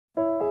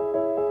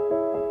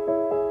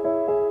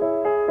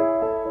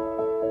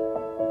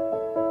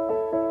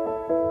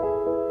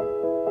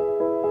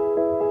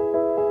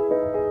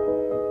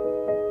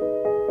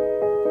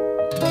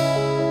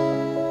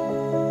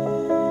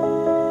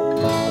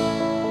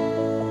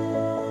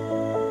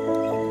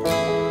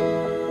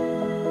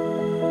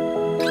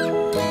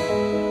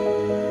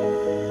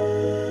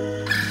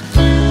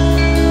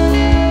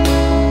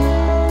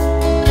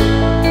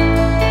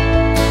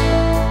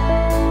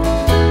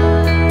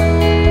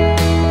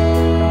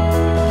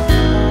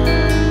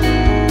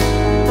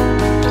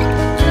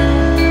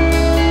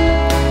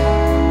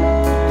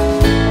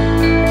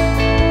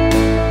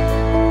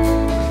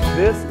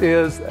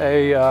is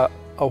a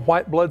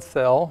white blood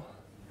cell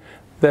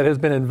that has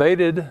been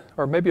invaded,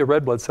 or maybe a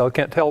red blood cell.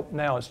 Can't tell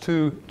now. It's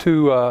too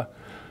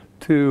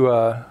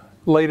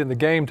late in the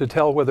game to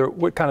tell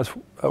what kind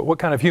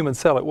of human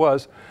cell it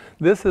was.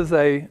 This is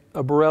a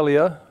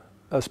Borrelia,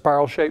 a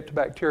spiral-shaped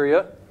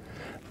bacteria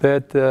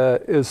that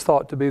is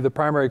thought to be the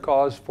primary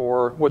cause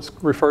for what's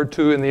referred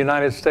to in the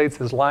United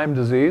States as Lyme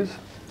disease.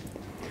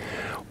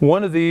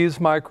 One of these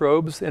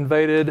microbes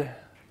invaded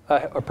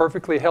a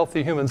perfectly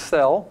healthy human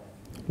cell.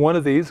 One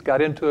of these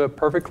got into a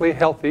perfectly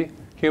healthy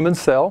human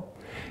cell,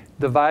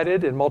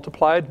 divided and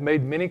multiplied,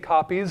 made many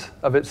copies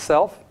of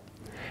itself,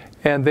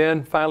 and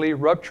then finally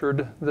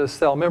ruptured the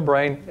cell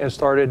membrane and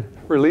started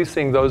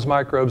releasing those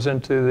microbes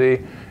into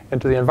the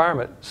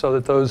environment, so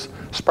that those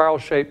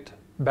spiral-shaped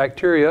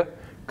bacteria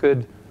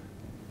could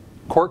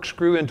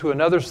corkscrew into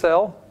another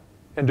cell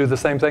and do the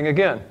same thing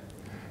again.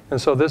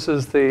 And so this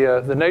is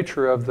the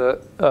nature of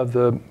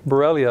the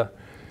Borrelia,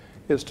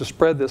 is to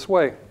spread this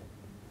way.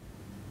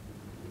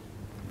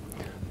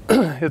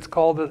 It's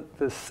called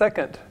the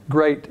second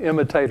great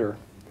imitator.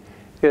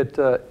 It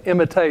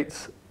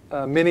imitates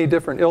many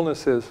different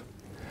illnesses.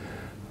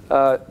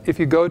 If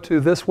you go to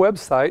this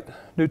website,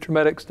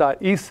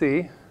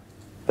 nutramedix.ec,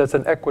 that's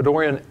an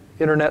Ecuadorian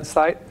internet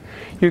site,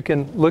 you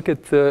can look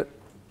at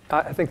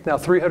I think now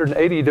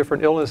 380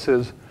 different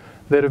illnesses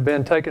that have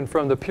been taken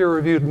from the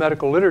peer-reviewed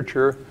medical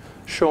literature,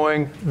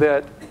 showing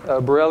that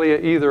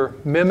Borrelia either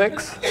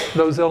mimics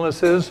those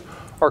illnesses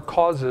or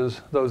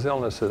causes those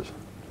illnesses.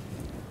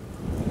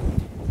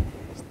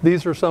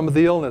 These are some of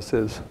the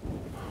illnesses: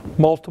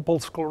 multiple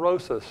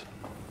sclerosis,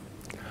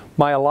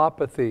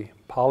 myelopathy,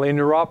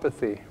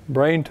 polyneuropathy,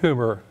 brain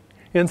tumor,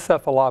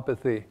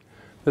 encephalopathy.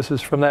 This is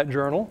from that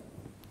journal.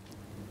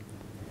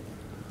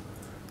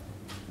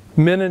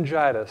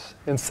 Meningitis,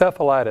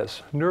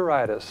 encephalitis,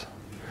 neuritis,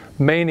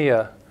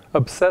 mania,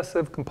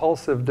 obsessive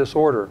compulsive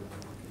disorder,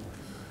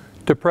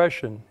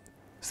 depression,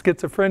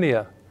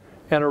 schizophrenia,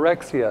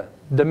 anorexia,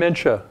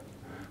 dementia,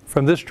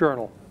 from this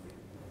journal.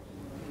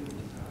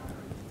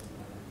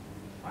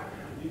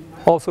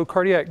 Also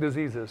cardiac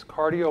diseases: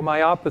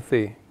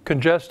 cardiomyopathy,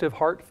 congestive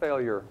heart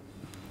failure,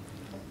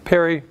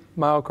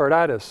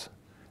 perimyocarditis,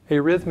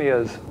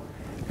 arrhythmias,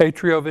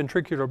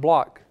 atrioventricular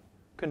block,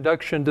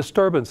 conduction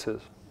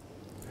disturbances.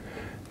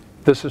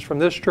 This is from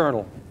this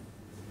journal.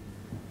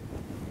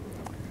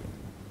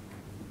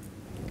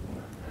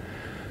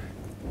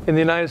 In the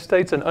United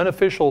States, an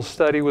unofficial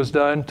study was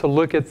done to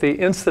look at the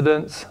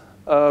incidence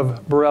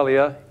of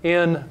Borrelia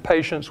in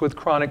patients with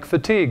chronic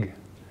fatigue,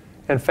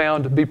 and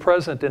found to be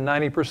present in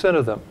 90%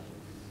 of them.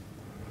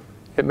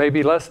 It may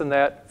be less than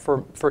that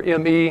for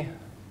ME,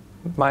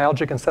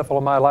 myalgic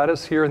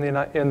encephalomyelitis, here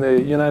in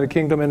the United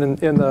Kingdom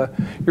and in the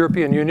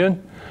European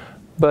Union,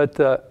 but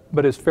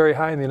it's very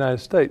high in the United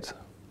States.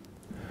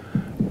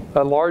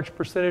 A large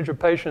percentage of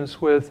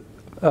patients with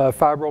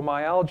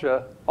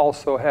fibromyalgia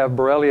also have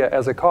Borrelia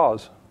as a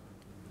cause.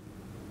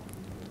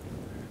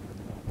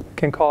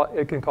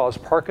 It can cause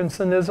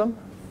Parkinsonism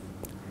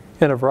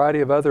and a variety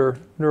of other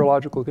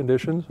neurological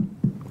conditions,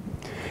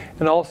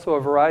 and also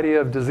a variety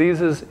of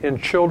diseases in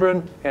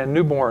children and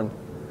newborn,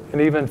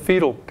 and even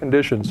fetal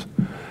conditions.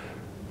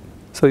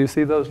 So you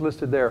see those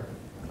listed there.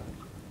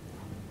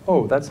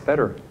 Oh, that's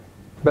better.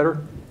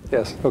 Better?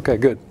 Yes. Okay,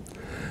 good.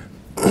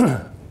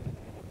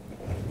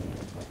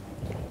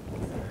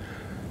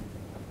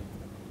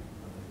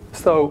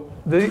 So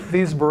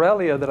these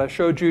Borrelia that I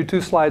showed you 2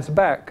 slides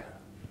back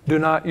do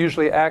not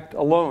usually act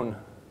alone.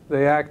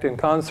 They act in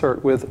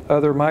concert with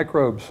other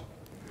microbes.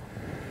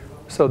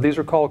 So these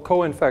are called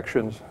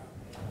co-infections.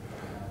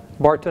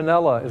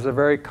 Bartonella is a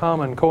very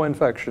common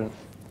co-infection.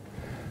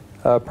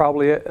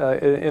 Probably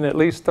in at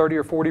least 30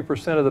 or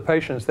 40% of the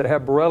patients that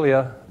have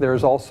Borrelia,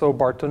 there's also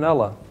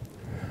Bartonella.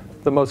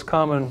 The most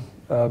common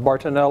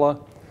Bartonella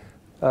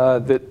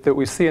that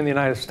we see in the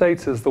United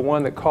States is the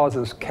one that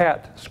causes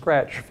cat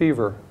scratch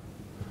fever.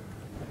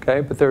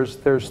 Okay, but there's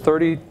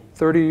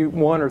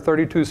 31 or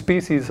 32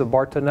 species of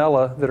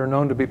Bartonella that are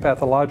known to be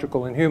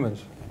pathological in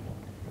humans.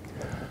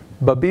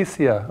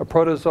 Babesia, a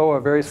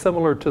protozoa very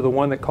similar to the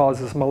one that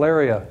causes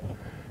malaria,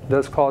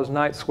 does cause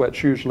night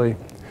sweats usually,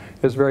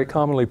 is very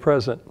commonly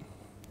present.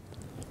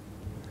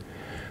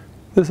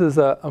 This is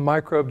a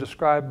microbe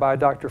described by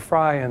Dr.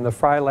 Fry in the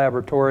Fry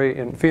Laboratory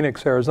in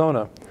Phoenix,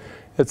 Arizona.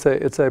 It's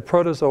a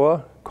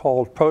protozoa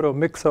called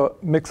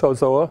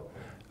Protomyxozoa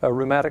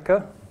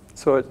rheumatica.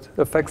 So it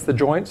affects the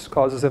joints,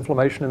 causes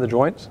inflammation in the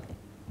joints.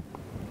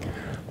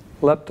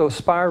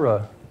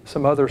 Leptospira,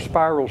 some other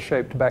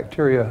spiral-shaped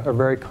bacteria, are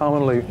very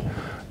commonly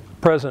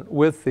present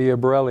with the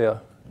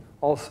Borrelia.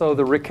 Also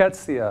the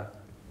Rickettsia,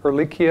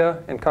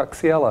 Ehrlichia, and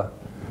Coxiella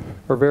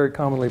are very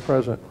commonly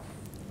present.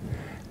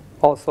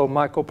 Also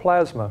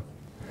Mycoplasma.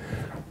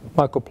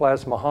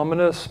 Mycoplasma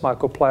hominis,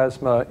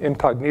 Mycoplasma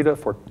incognita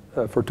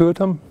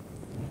fortuitum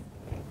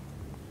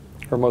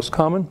are most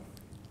common.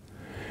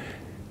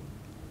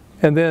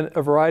 And then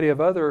a variety of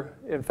other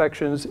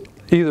infections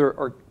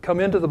either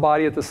come into the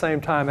body at the same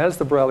time as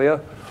the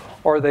Borrelia,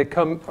 or they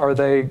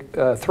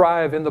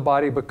thrive in the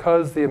body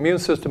because the immune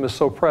system is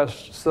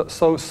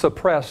so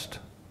suppressed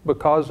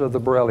because of the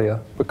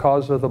Borrelia,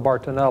 because of the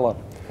Bartonella.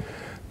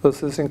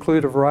 This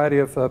includes a variety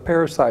of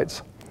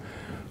parasites.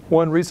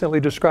 One recently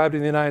described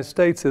in the United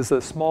States is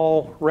a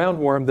small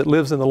roundworm that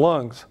lives in the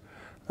lungs.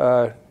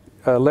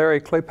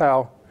 Larry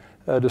Klepow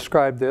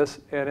described this,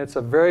 and it's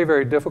a very,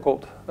 very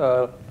difficult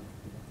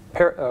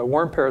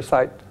worm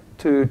parasite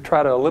to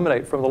try to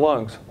eliminate from the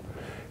lungs.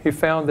 He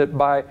found that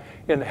by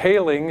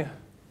inhaling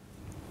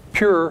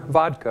pure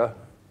vodka,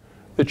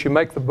 that you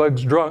make the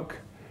bugs drunk,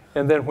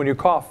 and then when you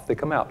cough, they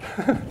come out.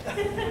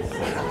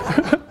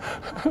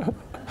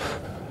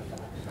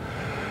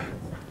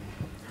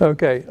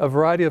 Okay, a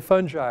variety of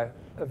fungi.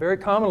 Very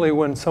commonly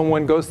when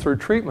someone goes through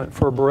treatment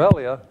for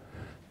Borrelia,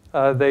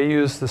 they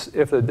use this,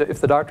 if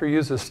the doctor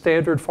uses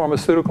standard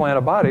pharmaceutical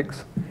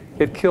antibiotics,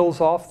 it kills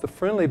off the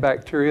friendly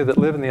bacteria that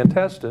live in the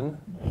intestine.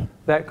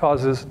 That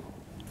causes,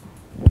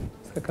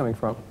 where's that coming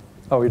from?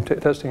 Oh, you're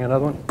testing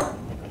another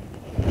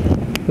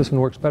one? This one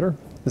works better?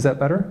 Is that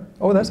better?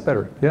 Oh, that's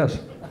better, yes.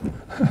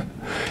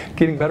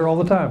 Getting better all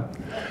the time.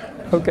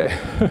 Okay.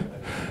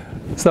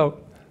 So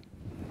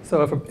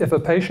if a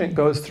patient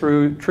goes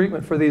through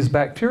treatment for these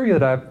bacteria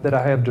that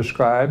I have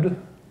described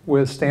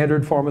with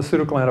standard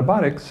pharmaceutical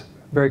antibiotics,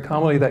 very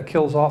commonly that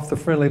kills off the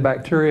friendly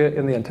bacteria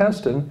in the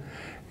intestine,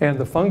 and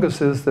the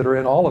funguses that are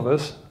in all of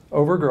us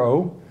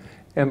overgrow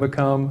and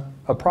become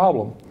a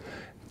problem.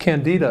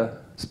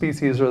 Candida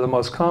species are the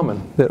most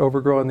common that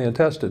overgrow in the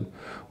intestine,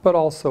 but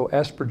also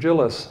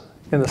Aspergillus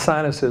in the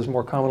sinuses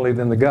more commonly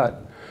than the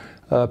gut.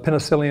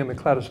 Penicillium and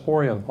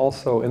Cladosporium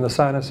also in the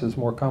sinuses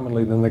more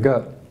commonly than the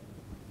gut.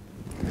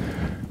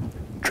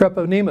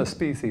 Treponema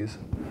species.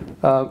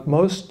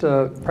 Most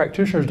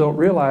practitioners don't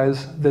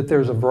realize that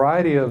there's a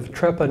variety of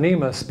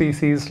Treponema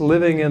species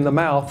living in the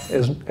mouth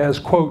as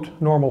quote,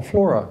 normal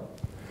flora.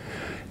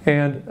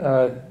 And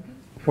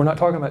we're not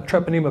talking about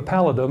Treponema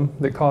pallidum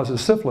that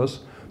causes syphilis,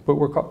 but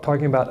we're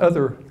talking about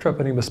other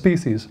Treponema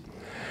species.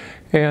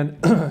 And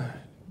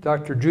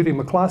Dr. Judy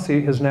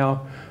McCloskey has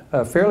now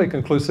fairly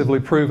conclusively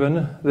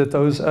proven that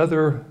those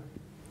other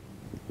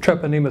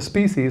Treponema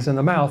species in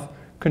the mouth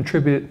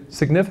contribute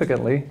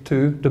significantly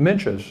to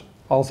dementias,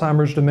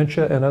 Alzheimer's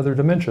dementia and other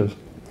dementias.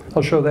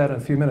 I'll show that in a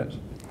few minutes.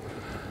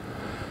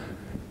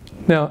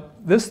 Now,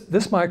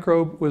 this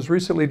microbe was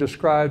recently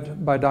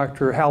described by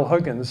Dr. Hal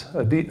Huggins,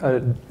 a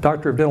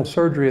doctor of dental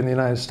surgery in the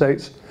United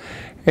States.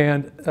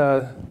 And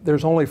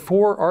there's only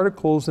 4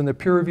 articles in the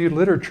peer-reviewed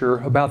literature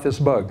about this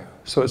bug,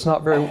 so it's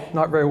not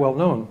very well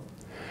known.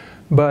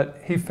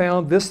 But he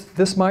found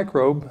this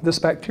microbe, this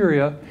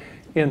bacteria,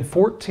 in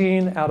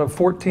 14 out of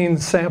 14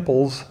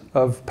 samples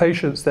of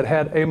patients that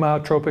had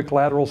amyotrophic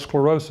lateral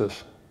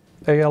sclerosis,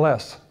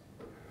 ALS.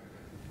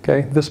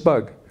 Okay, this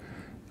bug.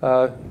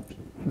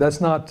 That's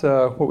not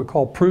what we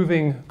call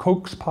proving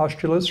Koch's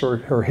postulates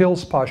or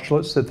Hill's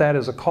postulates that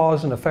is a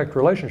cause and effect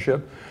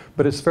relationship,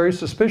 but it's very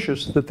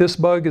suspicious that this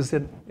bug is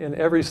in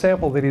every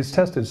sample that he's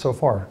tested so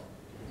far.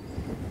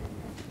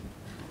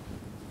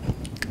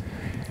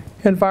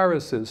 And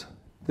viruses.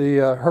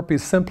 The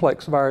herpes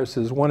simplex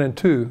viruses 1 and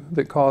 2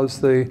 that cause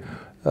the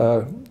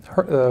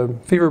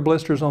fever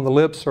blisters on the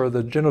lips or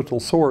the genital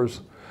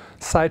sores,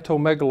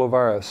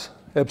 cytomegalovirus,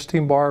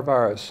 Epstein-Barr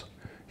virus,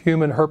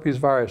 human herpes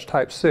virus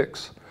type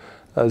 6,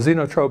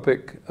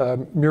 xenotropic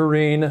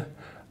murine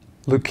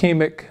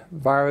leukemic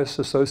virus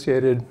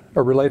associated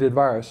or related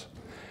virus,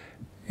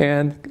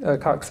 and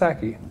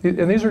Coxsackie.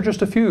 And these are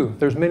just a few.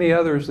 There's many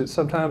others that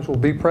sometimes will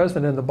be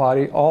present in the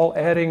body, all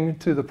adding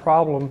to the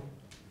problem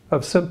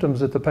of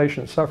symptoms that the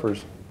patient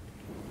suffers.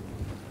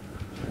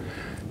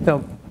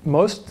 Now,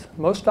 most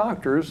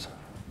doctors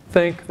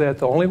think that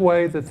the only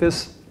way that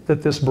this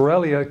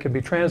Borrelia can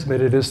be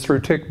transmitted is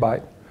through tick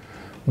bite.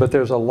 But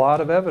there's a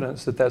lot of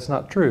evidence that that's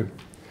not true.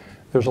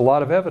 There's a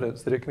lot of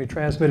evidence that it can be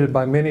transmitted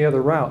by many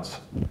other routes,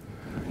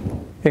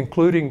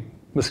 including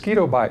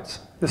mosquito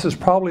bites. This is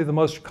probably the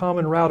most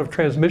common route of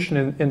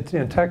transmission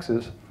in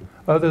Texas,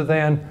 other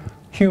than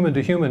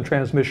human-to-human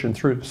transmission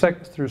through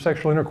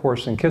sexual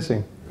intercourse and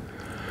kissing.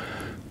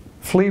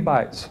 Flea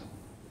bites,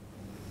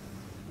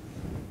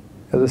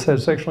 as I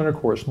said, sexual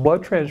intercourse.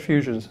 Blood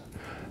transfusions.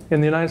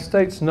 In the United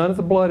States, none of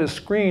the blood is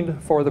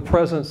screened for the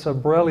presence of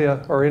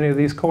Borrelia or any of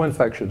these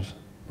co-infections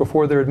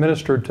before they're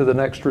administered to the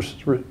next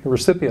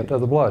recipient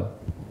of the blood.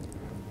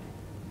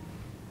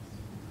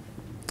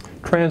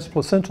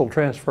 Transplacental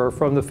transfer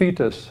from the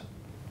fetus,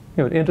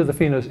 into the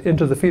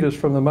fetus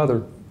from the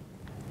mother.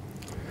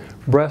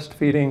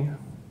 Breastfeeding,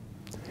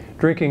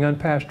 drinking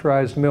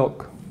unpasteurized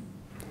milk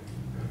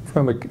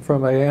from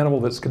an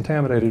animal that's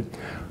contaminated,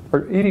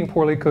 or eating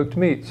poorly cooked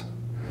meats.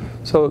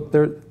 So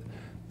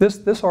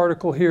this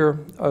article here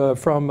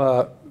from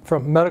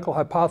Medical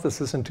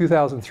Hypothesis in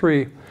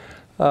 2003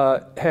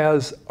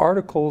 has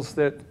articles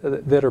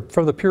that are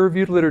from the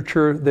peer-reviewed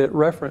literature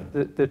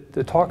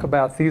that talk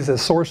about these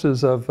as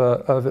sources of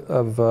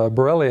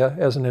Borrelia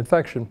as an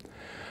infection.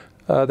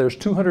 There's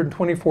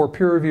 224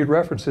 peer-reviewed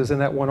references in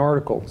that one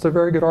article. It's a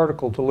very good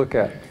article to look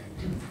at.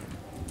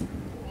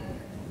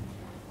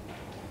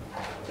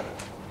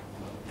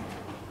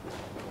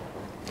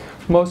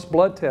 Most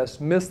blood tests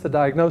miss the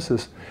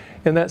diagnosis.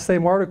 In that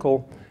same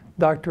article,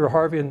 Dr.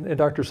 Harvey and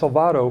Dr.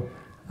 Salvato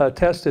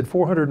tested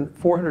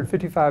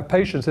 455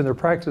 patients in their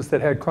practice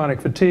that had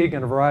chronic fatigue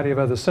and a variety of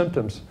other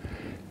symptoms.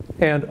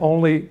 And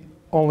only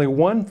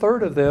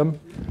 1/3 of them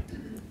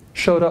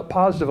showed up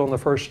positive on the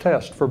first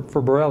test for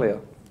Borrelia.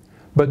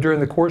 But during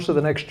the course of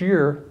the next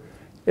year,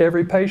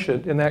 every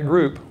patient in that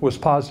group was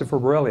positive for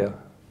Borrelia.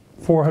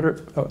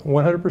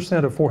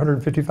 100% of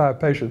 455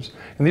 patients.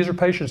 And these are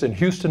patients in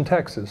Houston,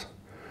 Texas,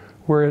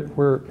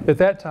 where at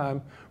that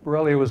time,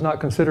 Borrelia was not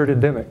considered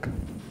endemic.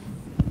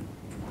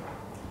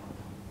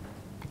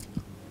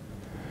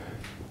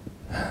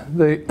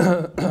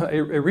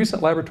 A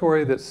recent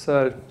laboratory that's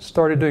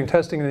started doing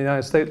testing in the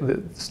United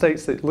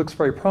States that looks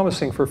very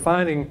promising for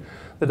finding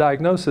the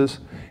diagnosis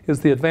is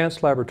the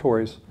Advanced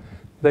Laboratories.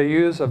 They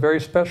use a very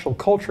special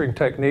culturing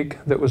technique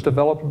that was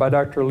developed by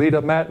Dr.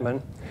 Lida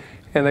Matman,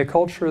 and they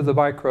culture the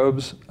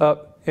microbes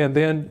up and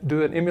then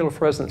do an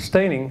immunofluorescent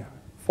staining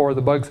for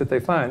the bugs that they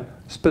find.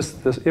 This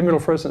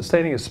immunofluorescent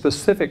staining is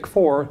specific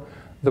for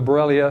the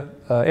Borrelia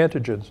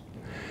antigens.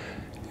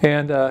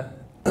 And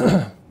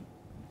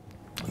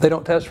they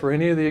don't test for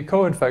any of the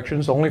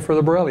co-infections, only for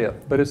the Borrelia,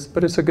 but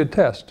it's a good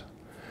test.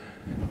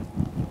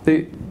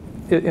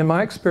 In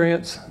my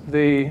experience,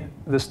 the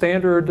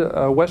standard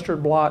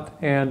Western blot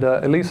and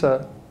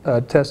ELISA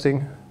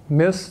testing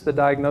miss the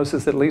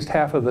diagnosis at least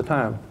half of the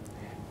time.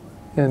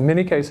 In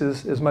many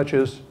cases, as much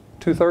as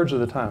 2/3 of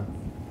the time.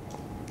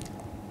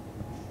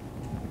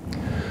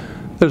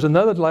 There's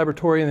another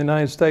laboratory in the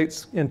United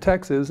States, in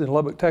Texas, in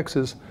Lubbock,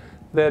 Texas,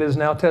 that is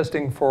now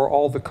testing for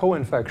all the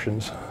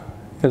co-infections.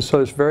 And so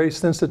it's very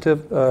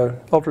sensitive,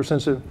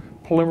 ultra-sensitive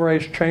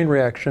polymerase chain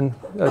reaction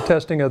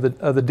testing of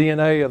the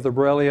DNA of the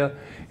Borrelia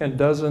and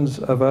dozens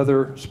of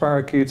other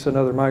spirochetes and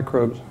other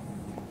microbes.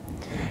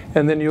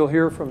 And then you'll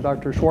hear from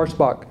Dr.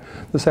 Schwarzbach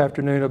this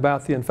afternoon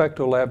about the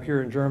Infecto Lab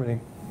here in Germany.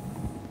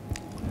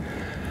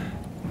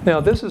 Now,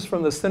 this is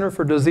from the Center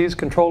for Disease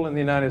Control in the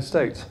United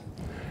States.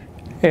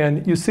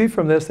 And you see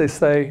from this, they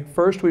say,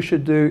 first we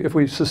should do, if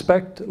we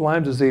suspect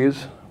Lyme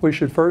disease, we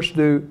should first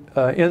do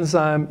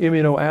enzyme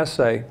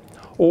immunoassay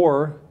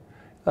or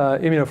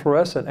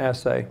immunofluorescent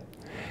assay.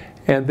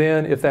 And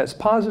then if that's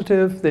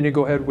positive, then you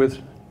go ahead with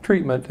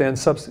treatment and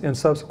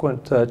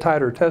subsequent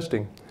titer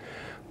testing.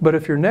 But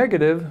if you're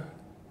negative,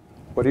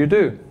 what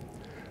do?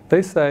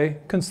 They say,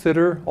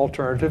 consider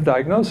alternative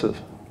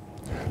diagnosis.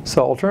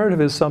 So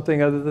alternative is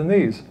something other than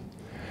these.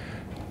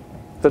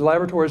 The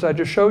laboratories I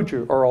just showed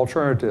you are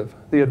alternative.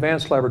 The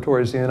advanced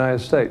laboratories in the United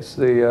States,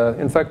 the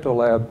Infecto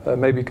Lab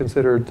may be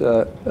considered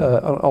an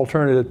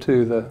alternative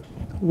to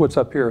what's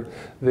up here.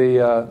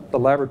 The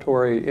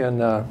laboratory in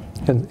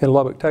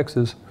Lubbock,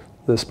 Texas,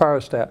 the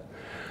Spirostat.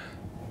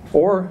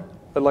 Or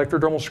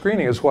electrodermal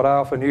screening is what I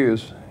often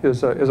use,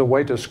 is a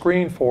way to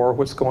screen for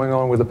what's going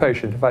on with a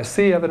patient. If I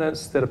see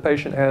evidence that a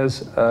patient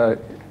has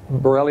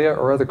Borrelia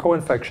or other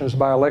co-infections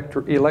by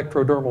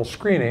electrodermal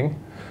screening,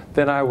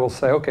 then I will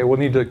say, okay, we'll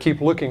need to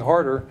keep looking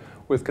harder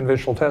with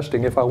conventional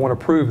testing if I want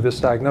to prove this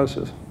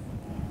diagnosis.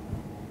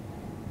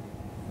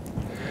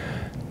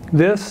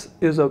 This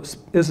is a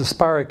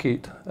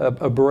spirochete,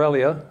 a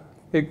Borrelia.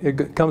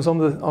 It comes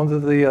onto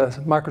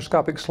the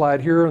microscopic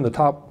slide here in the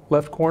top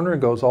left corner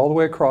and goes all the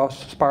way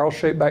across,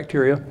 spiral-shaped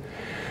bacteria.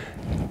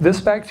 This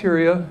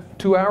bacteria,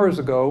 2 hours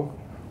ago,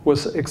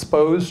 was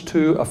exposed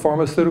to a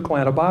pharmaceutical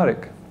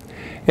antibiotic.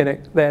 And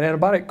that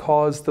antibiotic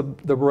caused the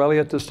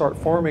Borrelia to start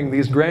forming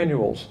these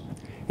granules.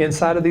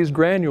 Inside of these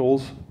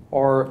granules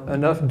are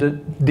enough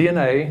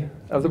DNA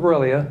of the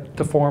Borrelia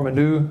to form a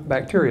new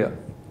bacteria.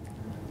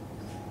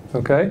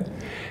 Okay?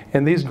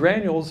 And these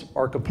granules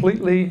are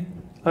completely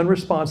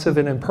unresponsive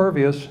and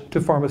impervious to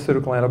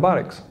pharmaceutical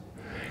antibiotics.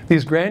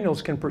 These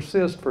granules can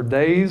persist for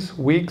days,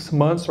 weeks,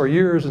 months, or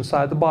years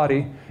inside the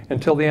body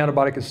until the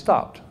antibiotic is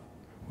stopped.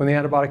 When the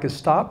antibiotic is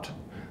stopped,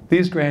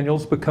 these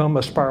granules become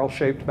a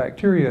spiral-shaped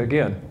bacteria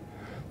again.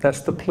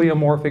 That's the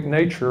pleomorphic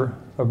nature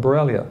of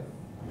Borrelia.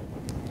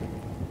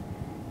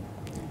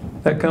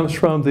 That comes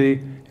from the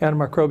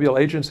Antimicrobial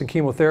Agents and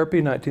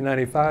Chemotherapy,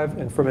 1995,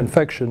 and from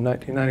Infection,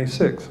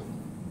 1996.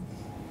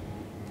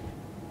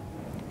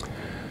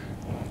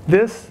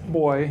 This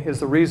boy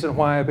is the reason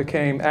why I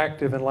became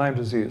active in Lyme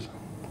disease.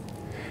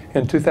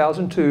 In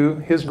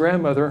 2002, his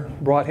grandmother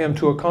brought him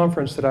to a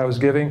conference that I was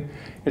giving,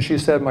 and she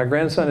said, my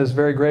grandson is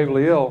very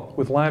gravely ill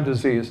with Lyme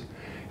disease.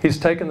 He's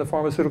taken the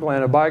pharmaceutical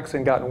antibiotics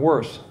and gotten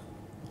worse.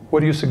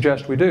 What do you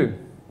suggest we do?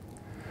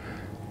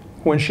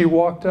 When she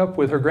walked up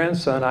with her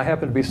grandson, I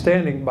happened to be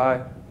standing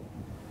by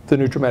the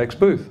Nutramedix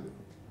booth.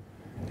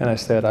 And I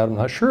said, I'm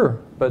not sure,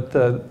 but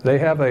they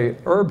have a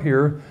herb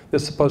here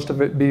that's supposed to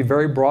be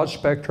very broad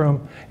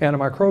spectrum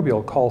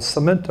antimicrobial called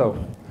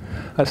Samento.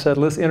 I said,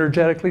 let's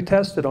energetically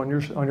test it on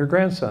your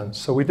grandson.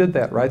 So we did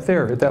that right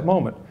there at that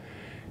moment.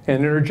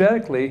 And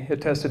energetically,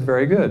 it tested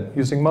very good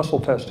using muscle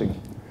testing.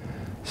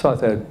 So I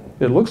thought,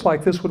 it looks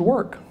like this would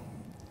work.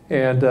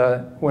 And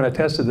when I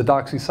tested the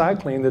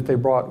doxycycline that they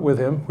brought with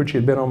him, which he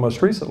had been on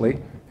most recently,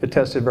 it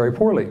tested very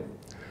poorly.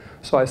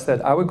 So I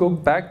said I would go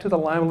back to the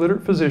Lyme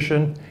literate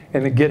physician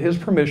and get his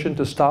permission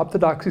to stop the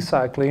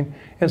doxycycline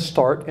and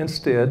start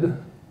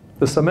instead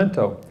the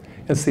Samento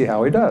and see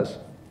how he does.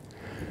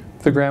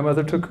 The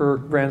grandmother took her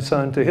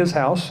grandson to his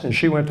house and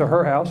she went to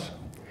her house.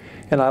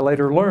 And I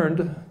later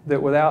learned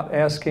that without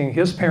asking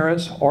his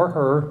parents or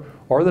her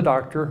or the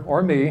doctor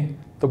or me,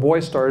 the boy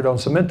started on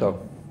Samento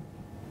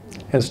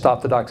and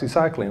stopped the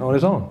doxycycline on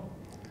his own.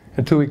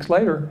 And 2 weeks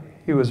later,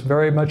 he was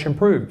very much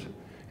improved.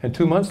 And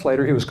 2 months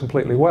later, he was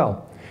completely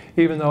well.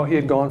 Even though he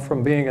had gone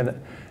from being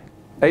an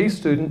A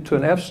student to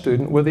an F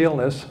student with the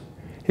illness,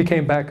 he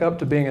came back up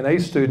to being an A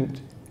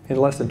student in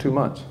less than 2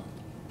 months.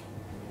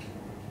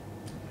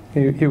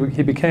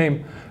 He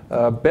became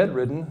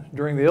bedridden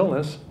during the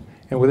illness,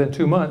 and within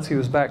 2 months, he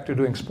was back to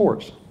doing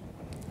sports.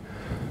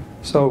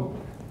 So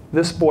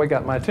this boy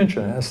got my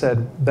attention. And I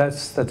said,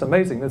 that's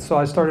amazing. And so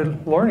I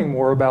started learning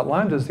more about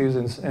Lyme disease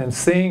and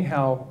seeing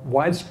how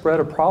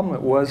widespread a problem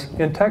it was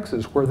in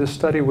Texas, where this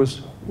study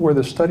was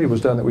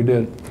done that we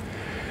did.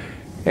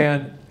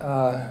 And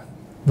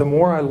the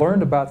more I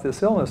learned about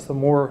this illness, the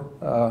more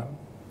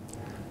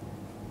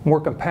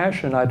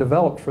compassion I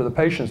developed for the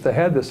patients that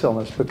had this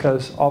illness,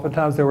 because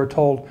oftentimes they were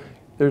told,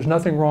 there's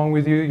nothing wrong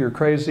with you, you're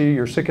crazy,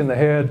 you're sick in the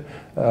head,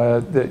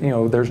 that,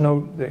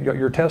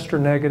 your tests are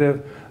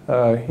negative,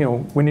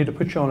 we need to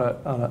put you on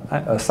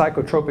a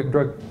psychotropic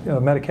drug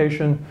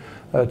medication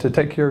to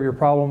take care of your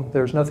problem.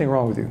 There's nothing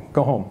wrong with you,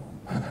 go home.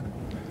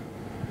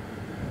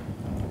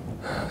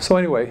 So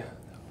anyway,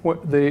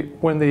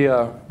 when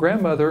the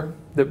grandmother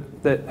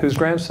whose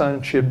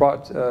grandson she had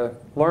brought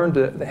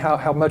learned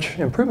how much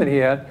improvement he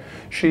had,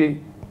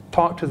 she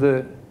talked to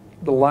the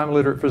Lyme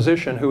literate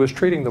physician who was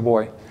treating the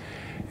boy.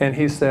 And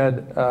he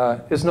said,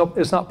 it's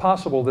not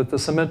possible that the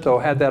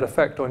Samento had that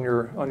effect on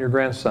your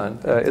grandson.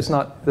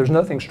 There's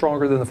nothing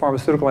stronger than the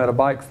pharmaceutical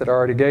antibiotics that I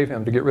already gave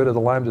him to get rid of the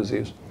Lyme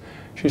disease.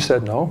 She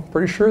said, no,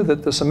 pretty sure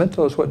that the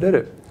Samento is what did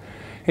it.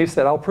 He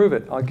said, I'll prove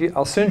it.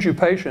 I'll send you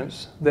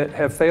patients that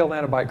have failed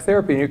antibiotic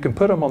therapy, and you can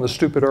put them on the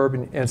stupid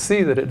herb and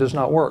see that it does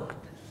not work.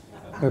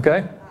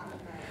 Okay?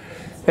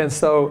 And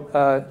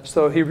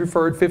so he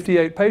referred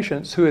 58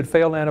 patients who had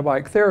failed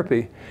antibiotic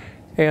therapy.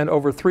 And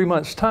over 3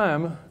 months'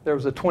 time, there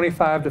was a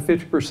 25 to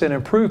 50%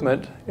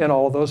 improvement in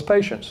all of those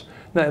patients.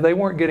 Now, they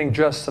weren't getting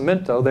just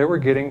Samento. They were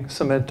getting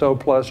Samento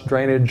plus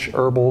drainage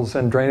herbals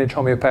and drainage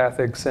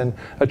homeopathics and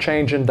a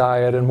change in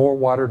diet and more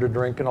water to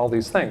drink and all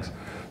these things.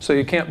 So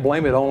you can't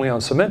blame it only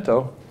on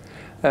Samento.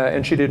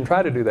 And she didn't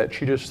try to do that.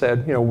 She just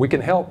said, we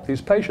can help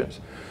these patients.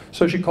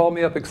 So she called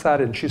me up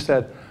excited and she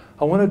said,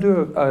 I want to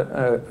do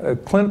a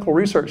clinical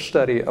research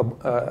study,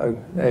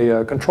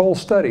 a control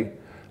study.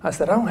 I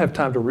said, I don't have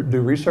time to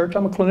do research.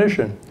 I'm a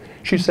clinician.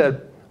 She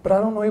said, but I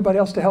don't know anybody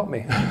else to help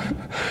me.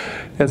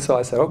 And so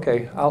I said,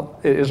 okay,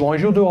 as long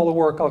as you'll do all the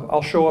work,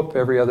 I'll show up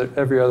every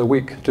other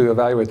week to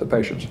evaluate the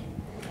patients.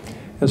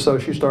 And so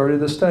she started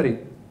the study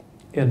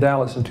in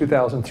Dallas in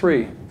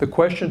 2003. The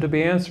question to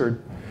be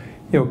answered,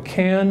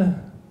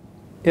 can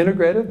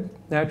integrated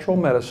natural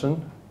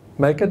medicine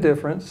make a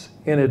difference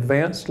in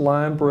advanced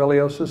Lyme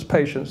Borreliosis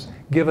patients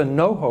given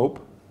no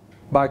hope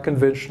by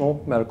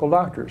conventional medical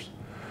doctors?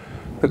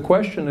 The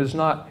question is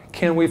not,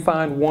 can we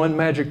find one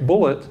magic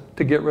bullet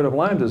to get rid of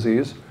Lyme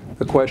disease?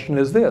 The question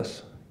is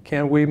this,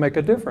 can we make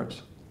a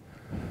difference?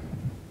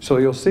 So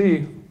you'll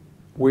see,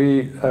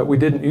 we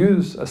didn't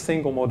use a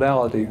single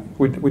modality.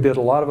 We did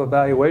a lot of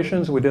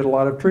evaluations, we did a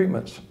lot of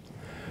treatments.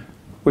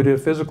 We did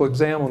a physical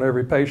exam on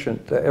every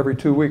patient every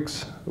 2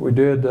 weeks. We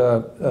did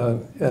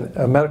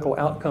a medical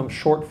outcome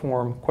short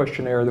form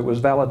questionnaire that was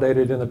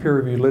validated in the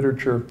peer-reviewed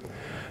literature.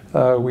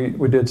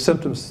 We did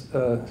symptom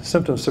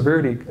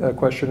severity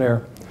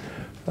questionnaire.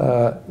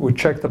 We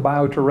checked the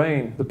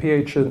bioterrain, the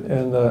pH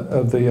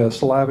of the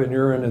saliva and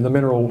urine, and the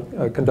mineral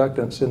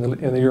conductants in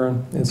the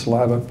urine and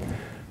saliva,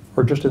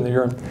 or just in the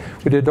urine.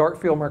 We did dark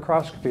field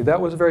microscopy.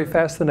 That was very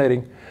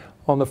fascinating.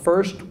 On the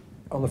first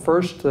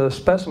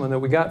specimen that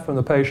we got from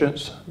the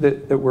patients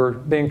that were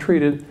being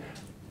treated,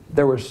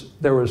 there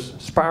was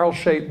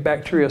spiral-shaped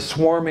bacteria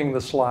swarming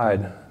the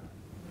slide,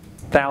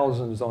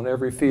 thousands on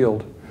every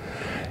field.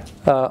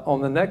 On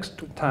the next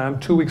time,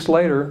 2 weeks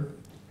later,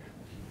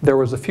 there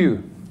was a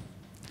few.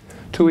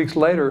 2 weeks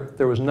later,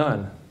 there was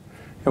none.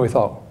 And we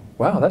thought,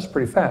 wow, that's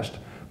pretty fast.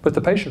 But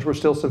the patients were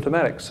still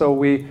symptomatic. So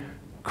we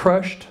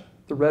crushed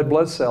the red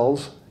blood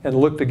cells and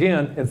looked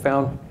again and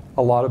found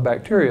a lot of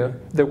bacteria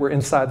that were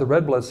inside the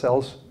red blood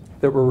cells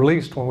that were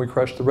released when we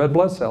crushed the red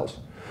blood cells.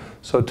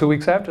 So 2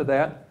 weeks after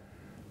that,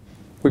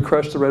 we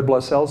crushed the red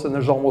blood cells and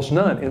there's almost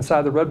none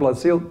inside the red blood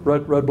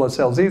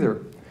cells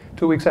either.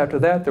 2 weeks after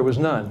that, there was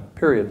none,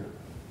 period.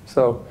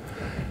 So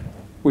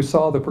we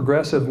saw the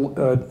progressive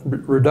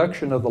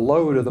reduction of the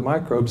load of the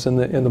microbes in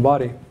the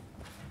body.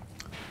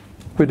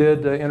 We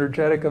did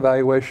energetic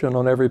evaluation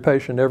on every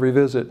patient, every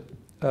visit.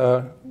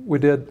 We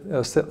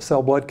did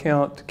cell blood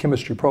count,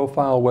 chemistry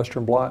profile,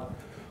 Western blot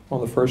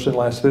on the first and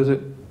last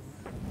visit.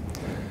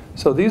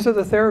 So these are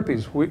the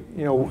therapies.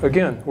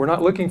 Again, we're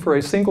not looking for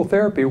a single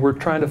therapy. We're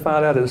trying to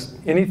find out is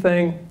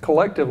anything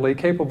collectively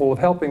capable of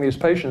helping these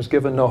patients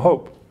given no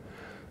hope.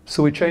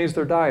 So we changed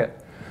their diet.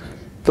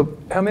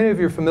 How many of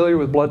you are familiar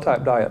with blood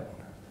type diet?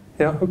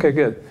 Yeah, okay,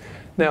 good.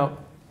 Now,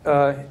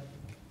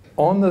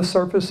 on the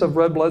surface of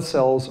red blood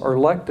cells are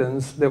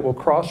lectins that will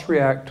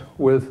cross-react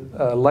with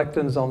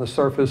lectins on the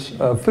surface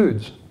of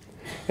foods.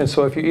 And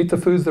so if you eat the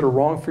foods that are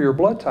wrong for your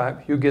blood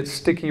type, you get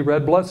sticky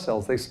red blood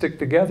cells. They stick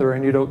together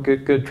and you don't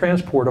get good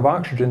transport of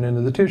oxygen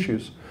into the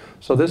tissues.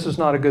 So this is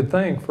not a good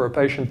thing for a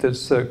patient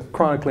that's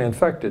chronically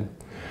infected.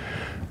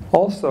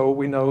 Also,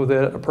 we know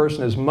that a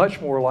person is much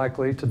more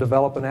likely to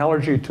develop an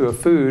allergy to a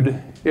food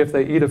if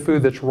they eat a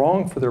food that's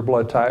wrong for their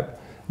blood type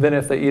than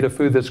if they eat a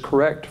food that's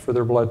correct for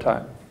their blood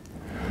type.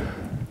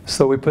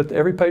 So we put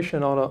every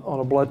patient on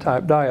a blood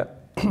type diet,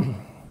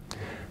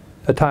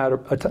 a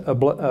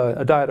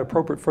diet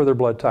appropriate for their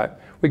blood type.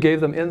 We gave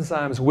them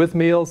enzymes with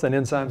meals and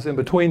enzymes in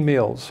between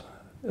meals,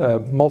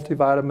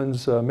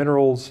 multivitamins,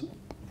 minerals,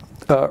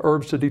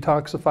 herbs to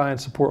detoxify and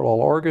support all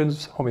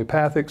organs,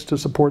 homeopathics to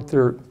support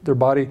their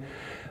body.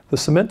 The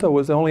Samento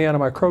was the only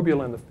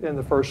antimicrobial in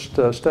the first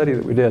study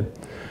that we did.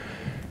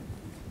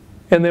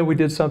 And then we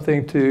did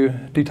something to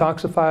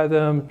detoxify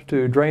them,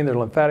 to drain their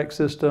lymphatic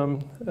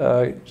system,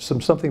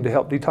 something to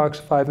help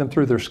detoxify them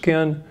through their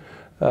skin,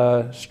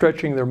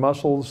 stretching their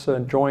muscles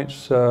and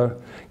joints,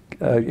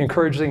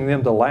 encouraging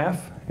them to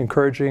laugh,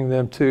 encouraging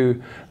them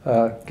to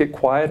get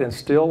quiet and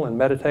still and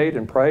meditate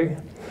and pray,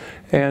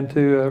 and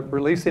to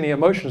release any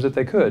emotions that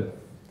they could.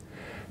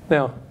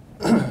 Now,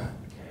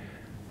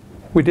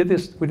 we did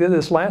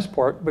this last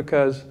part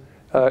because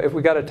if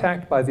we got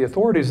attacked by the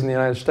authorities in the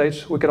United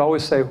States, we could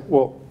always say,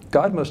 well,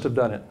 God must have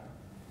done it.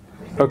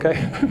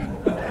 Okay?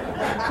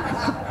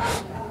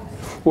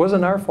 It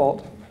wasn't our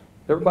fault.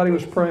 Everybody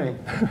was praying.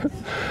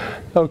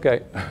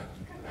 Okay.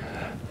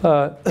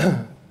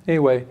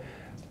 Anyway,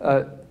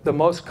 the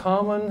most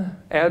common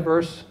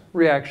adverse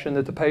reaction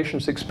that the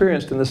patients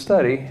experienced in the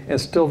study, and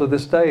still to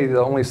this day the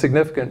only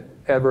significant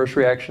adverse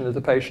reaction that the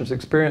patients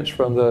experienced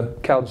from the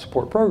Cowden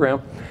Support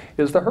Program,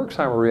 is the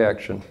Herxheimer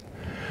reaction.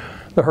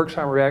 The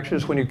Herxheimer reaction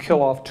is when you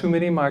kill off too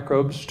many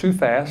microbes too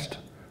fast.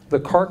 The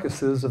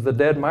carcasses of the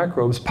dead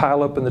microbes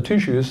pile up in the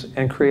tissues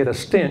and create a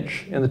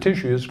stench in the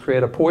tissues,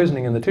 create a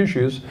poisoning in the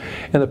tissues,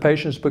 and the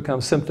patients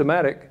become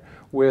symptomatic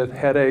with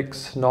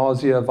headaches,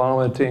 nausea,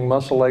 vomiting,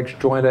 muscle aches,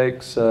 joint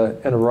aches,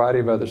 and a variety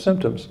of other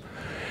symptoms.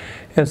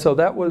 And so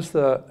that was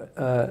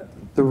the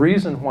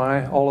reason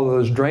why all of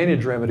those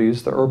drainage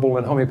remedies, the herbal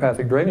and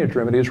homeopathic drainage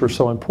remedies, were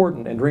so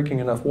important, and drinking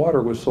enough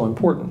water was so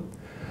important.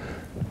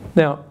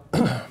 Now,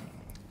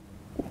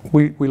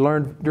 we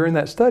learned during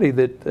that study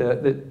that,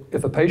 that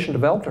if a patient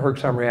developed a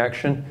Herxheimer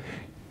reaction,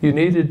 you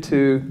needed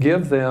to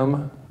give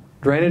them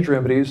drainage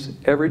remedies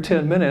every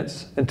 10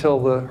 minutes until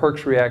the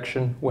Herx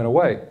reaction went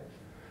away.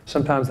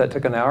 Sometimes that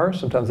took an hour,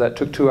 sometimes that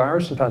took 2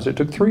 hours, sometimes it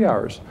took 3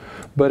 hours.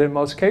 But in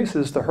most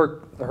cases, the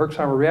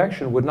Herxheimer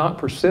reaction would not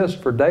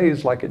persist for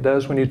days like it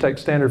does when you take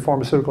standard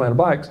pharmaceutical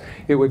antibiotics.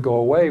 It would go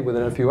away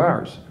within a few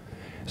hours.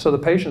 So the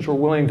patients were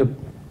willing to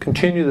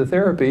continue the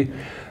therapy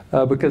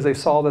because they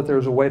saw that there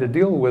was a way to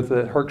deal with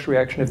the Herx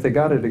reaction if they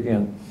got it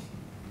again.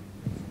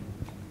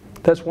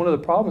 That's one of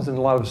the problems in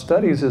a lot of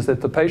studies, is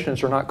that the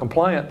patients are not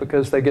compliant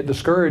because they get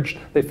discouraged.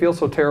 They feel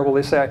so terrible,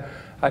 they say,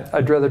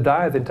 I'd rather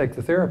die than take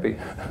the therapy.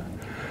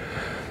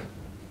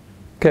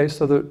 Okay,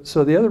 so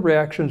the other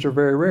reactions are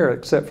very rare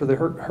except for the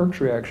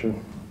Herx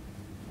reaction.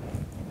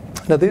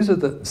 Now these are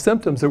the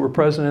symptoms that were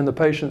present in the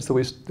patients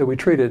that we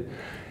treated.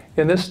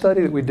 In this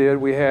study that we did,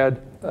 we had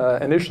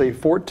initially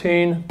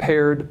 14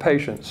 paired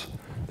patients.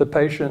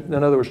 In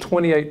other words,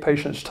 28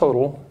 patients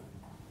total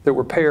that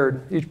were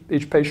paired.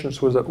 Each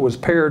patient was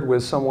paired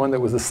with someone that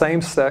was the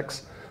same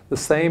sex, the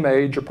same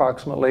age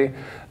approximately,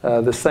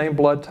 the same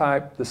blood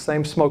type, the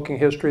same smoking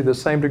history, the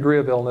same degree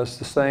of illness,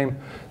 the same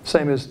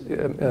as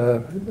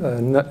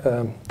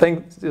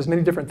as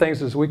many different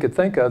things as we could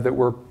think of that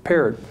were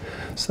paired.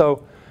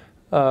 So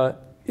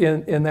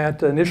in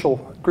that initial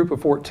group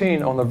of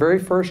 14, on the very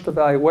first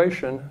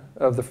evaluation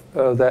of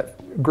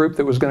that group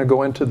that was going to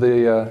go into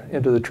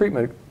the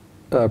treatment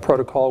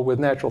protocol with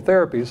natural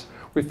therapies,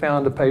 we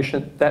found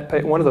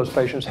one of those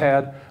patients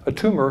had a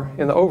tumor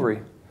in the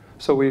ovary.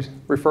 So we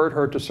referred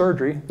her to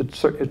surgery.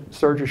 The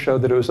surgery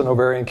showed that it was an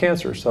ovarian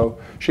cancer, so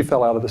she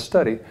fell out of the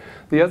study.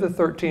 The other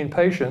 13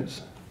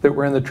 patients that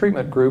were in the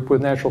treatment group with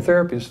natural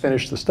therapies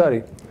finished the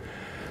study.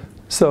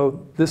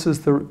 So this is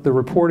the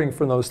reporting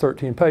from those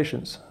 13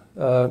 patients.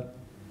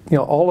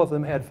 All of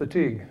them had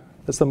fatigue.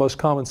 That's the most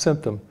common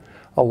symptom.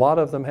 A lot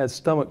of them had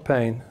stomach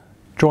pain,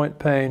 joint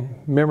pain,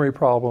 memory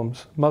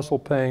problems, muscle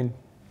pain,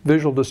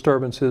 visual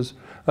disturbances,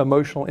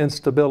 emotional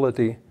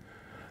instability,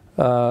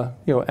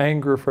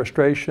 anger,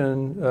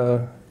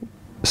 frustration,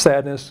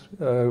 sadness,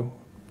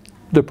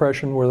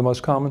 depression were the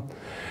most common,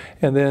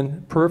 and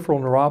then peripheral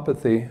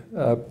neuropathy,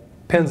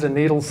 pins and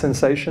needles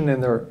sensation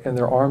in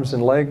their arms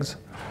and legs.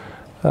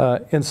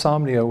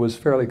 Insomnia was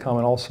fairly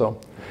common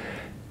also.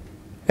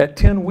 At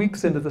 10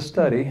 weeks into the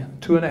study,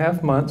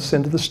 2.5 months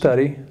into the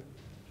study,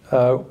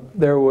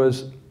 there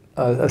was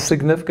a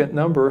significant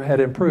number had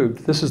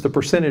improved. This is the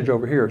percentage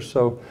over here.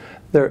 So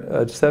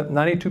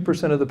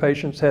 92% of the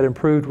patients had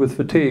improved with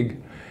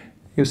fatigue.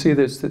 you see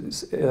that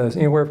it's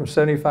anywhere from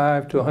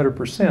 75 to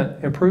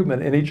 100%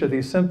 improvement in each of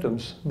these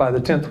symptoms by the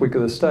 10th week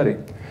of the study.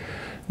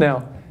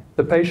 Now,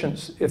 the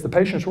patients, if the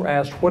patients were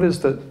asked what is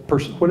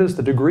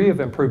the degree of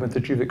improvement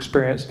that you've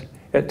experienced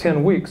at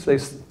 10 weeks,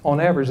 on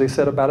average they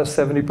said about a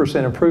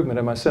 70% improvement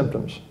in my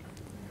symptoms.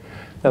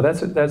 Now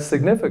that's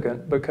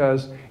significant,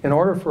 because in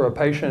order for a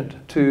patient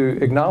to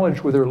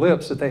acknowledge with their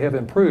lips that they have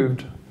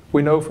improved,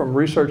 we know from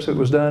research that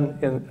was done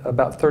in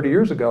about 30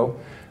 years ago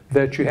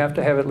that you have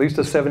to have at least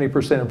a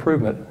 70%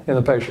 improvement in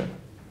the patient.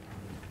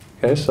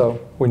 Okay, so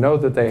we know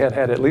that they had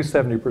at least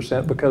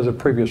 70% because of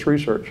previous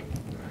research.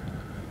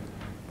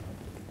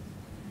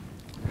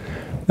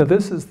 Now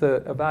this is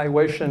the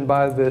evaluation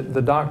by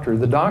the doctor.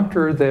 The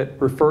doctor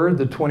that referred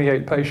the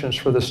 28 patients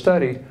for the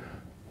study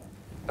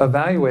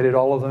evaluated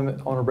all of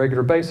them on a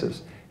regular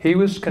basis. He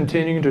was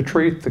continuing to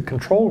treat the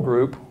control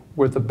group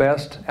with the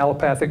best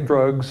allopathic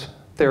drugs,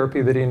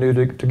 therapy that he knew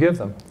to give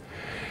them.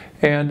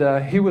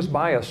 And he was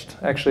biased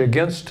actually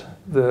against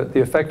the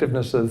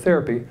effectiveness of the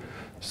therapy.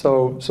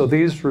 So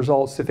these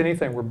results, if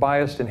anything, were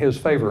biased in his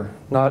favor,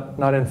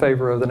 not in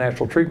favor of the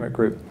natural treatment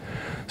group.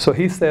 So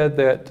he said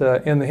that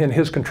in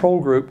his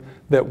control group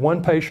that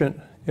 1 patient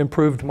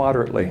improved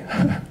moderately.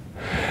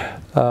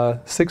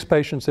 6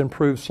 patients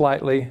improved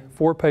slightly,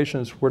 4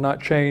 patients were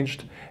not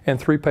changed, and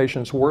 3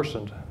 patients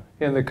worsened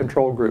in the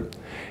control group.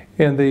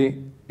 In the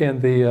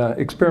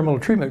experimental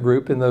treatment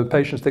group, in the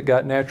patients that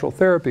got natural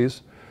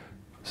therapies,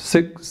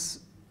 6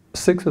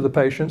 of the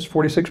patients,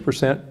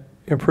 46%,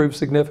 improved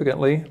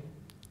significantly,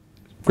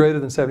 greater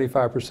than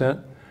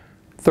 75%.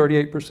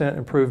 38%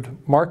 improved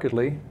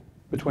markedly,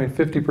 between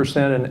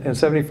 50% and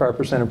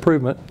 75%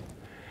 improvement,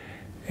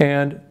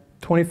 and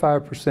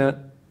 25%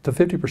 to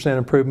 50%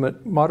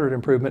 improvement, moderate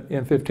improvement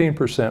in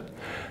 15%.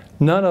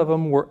 None of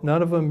them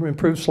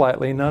improved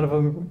slightly. None of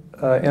them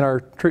in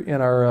our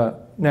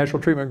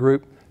natural treatment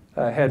group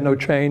had no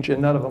change,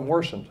 and none of them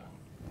worsened.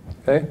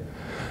 Okay,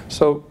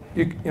 so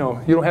you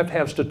don't have to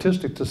have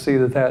statistics to see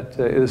that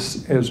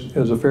is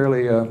a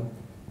fairly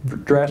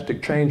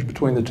drastic change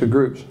between the 2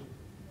 groups.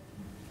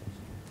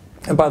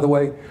 And by the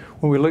way,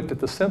 when we looked at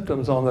the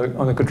symptoms on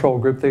the control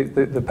group,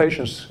 the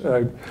patients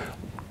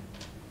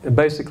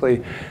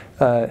basically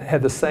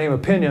had the same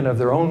opinion of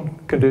their own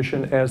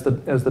condition as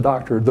the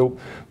doctor.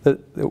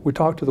 We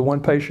talked to the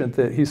 1 patient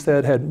that he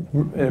said had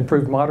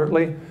improved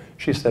moderately.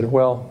 She said,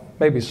 well,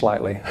 maybe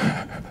slightly.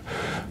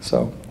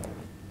 So,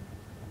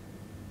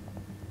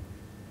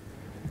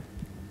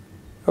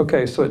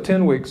 okay, so at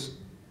 10 weeks,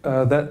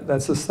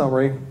 that's the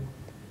summary.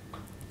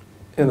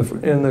 In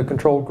the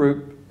control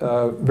group,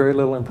 very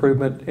little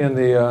improvement. In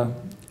the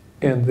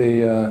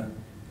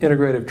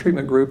integrative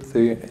treatment group,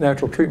 the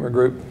natural treatment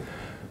group,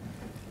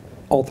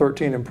 all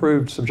 13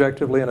 improved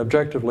subjectively and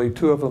objectively,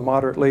 2 of them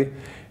moderately,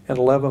 and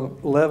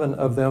 11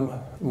 of them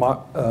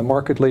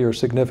markedly or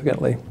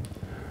significantly.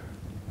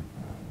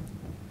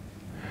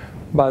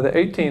 By the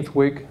 18th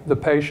week, the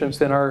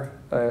patients in our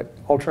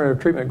alternative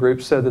treatment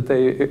group said that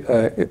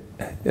they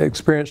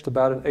experienced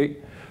about a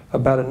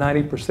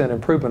 90%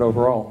 improvement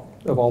overall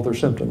of all their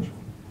symptoms.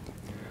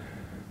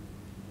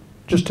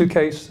 Just 2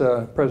 case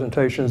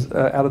presentations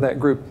out of that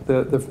group.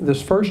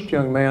 This first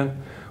young man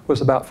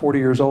was about 40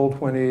 years old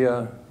when he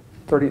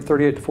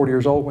 38 to 40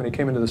 years old when he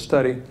came into the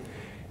study.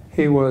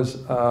 He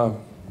was,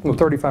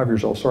 35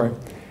 years old, sorry.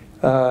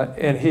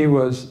 And he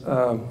was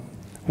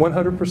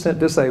 100%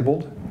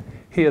 disabled.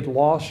 He had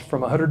lost from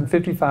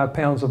 155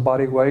 pounds of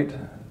body weight,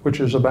 which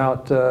is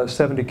about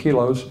 70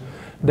 kilos,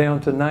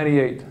 down to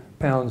 98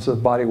 pounds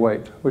of body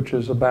weight, which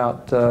is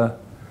about,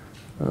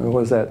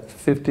 what is that,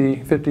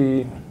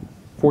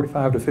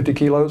 45 to 50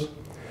 kilos.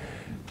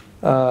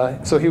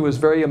 So he was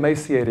very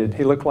emaciated.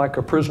 He looked like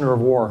a prisoner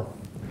of war.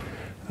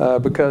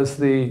 Because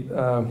the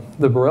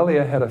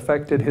Borrelia had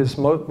affected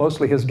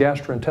mostly his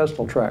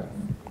gastrointestinal tract.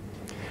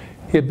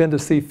 He had been to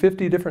see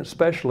 50 different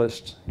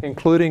specialists,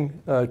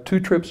 including 2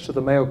 trips to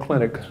the Mayo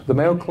Clinic. The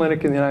Mayo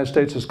Clinic in the United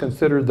States is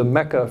considered the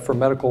mecca for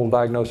medical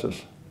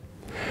diagnosis.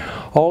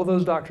 All of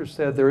those doctors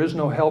said, there is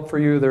no help for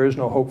you, there is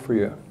no hope for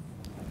you.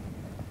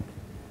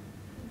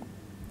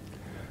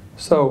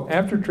 So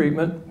after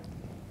treatment,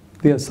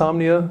 the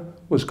insomnia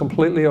was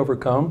completely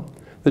overcome.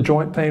 The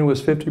joint pain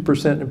was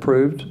 50%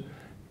 improved.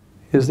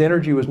 His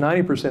energy was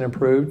 90%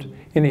 improved,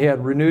 and he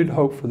had renewed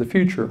hope for the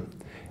future.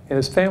 And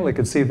his family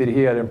could see that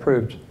he had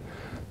improved.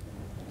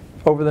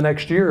 Over the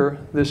next year,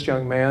 this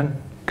young man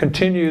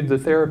continued the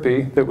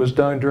therapy that was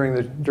done during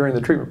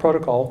the treatment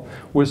protocol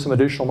with some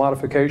additional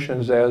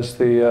modifications as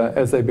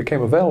they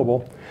became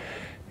available.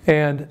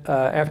 And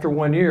after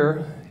 1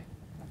 year,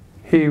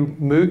 he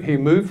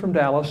moved from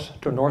Dallas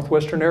to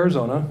northwestern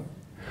Arizona,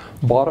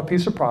 bought a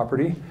piece of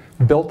property,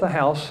 built a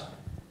house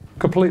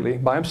completely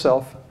by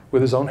himself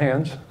with his own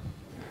hands.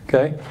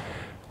 Okay,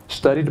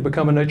 studied to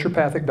become a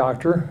naturopathic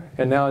doctor,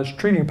 and now is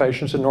treating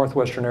patients in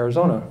northwestern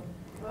Arizona,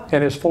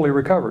 and is fully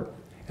recovered,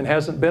 and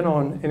hasn't been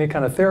on any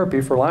kind of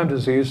therapy for Lyme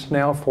disease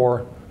now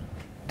for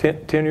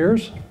 10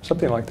 years,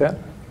 something like that.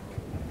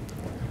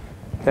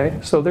 Okay,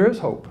 so there is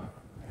hope.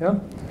 Yeah.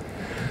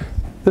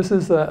 This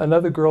is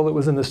another girl that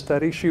was in the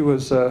study. She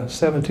was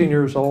 17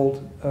 years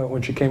old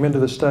when she came into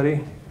the study,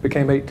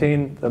 became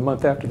 18 the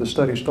month after the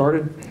study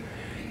started.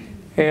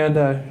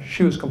 And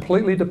she was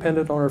completely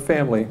dependent on her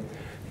family.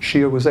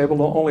 She was able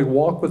to only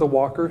walk with a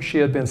walker. She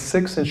had been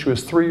sick since she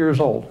was 3 years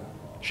old.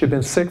 She had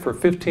been sick for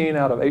 15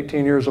 out of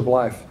 18 years of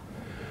life.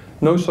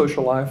 No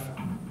social life.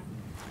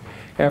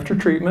 After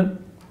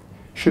treatment,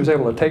 she was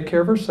able to take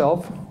care of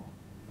herself,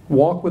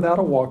 walk without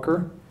a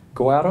walker,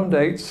 go out on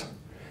dates,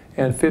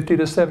 and 50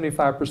 to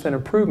 75%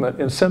 improvement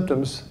in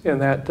symptoms in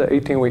that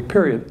 18-week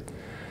period.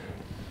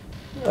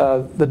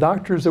 The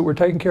doctors that were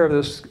taking care of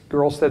this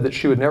girl said that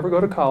she would never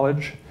go to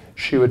college,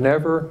 she would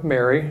never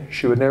marry,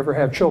 she would never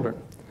have children.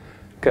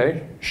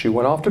 Okay, she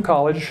went off to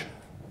college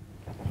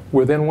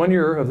within 1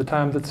 year of the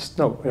time that's,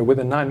 no,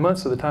 within 9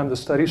 months of the time the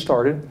study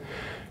started.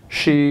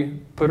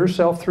 She put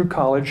herself through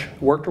college,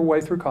 worked her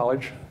way through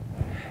college,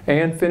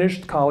 and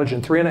finished college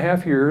in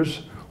 3.5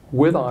 years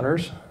with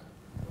honors.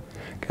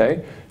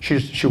 Okay,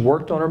 she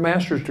worked on her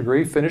master's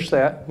degree, finished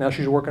that. Now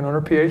she's working on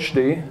her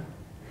PhD.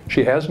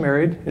 She has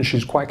married, and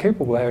she's quite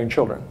capable of having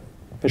children.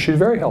 And she's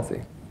very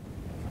healthy.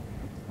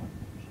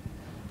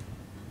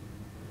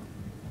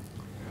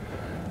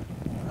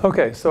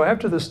 Okay, so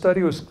after the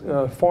study was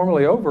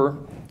formally over,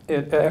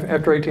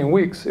 after 18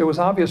 weeks, it was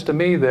obvious to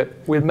me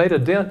that we'd made a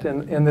dent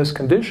in this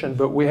condition,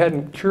 but we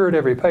hadn't cured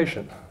every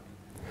patient.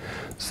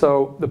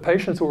 So the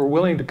patients who were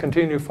willing to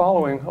continue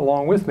following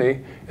along with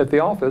me at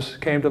the office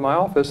came to my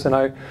office, and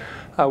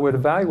I would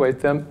evaluate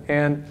them,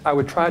 and I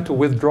would try to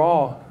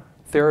withdraw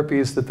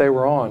therapies that they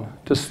were on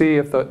to see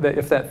if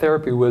that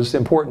therapy was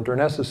important or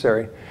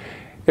necessary.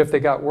 If they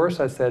got worse,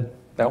 I said,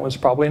 that one's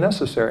probably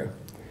necessary.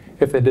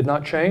 If they did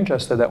not change, I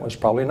said that was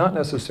probably not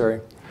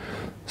necessary.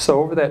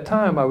 So over that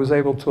time, I was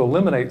able to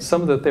eliminate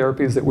some of the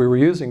therapies that we were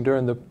using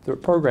during the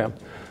program.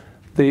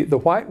 The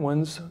white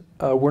ones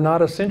were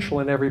not essential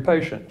in every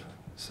patient.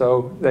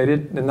 So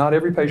not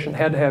every patient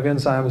had to have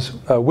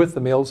enzymes with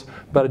the meals,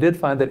 but I did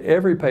find that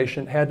every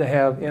patient had to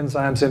have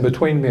enzymes in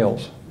between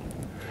meals.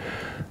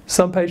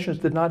 Some patients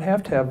did not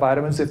have to have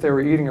vitamins if they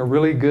were eating a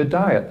really good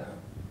diet.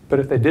 But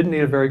if they didn't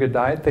eat a very good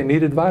diet, they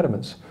needed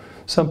vitamins.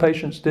 Some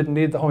patients didn't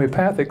need the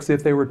homeopathics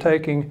if they were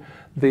taking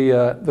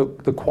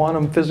the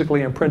quantum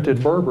physically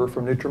imprinted berber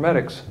from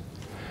Nutramedix.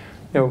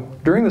 You know,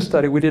 during the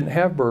study we didn't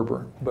have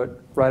berber,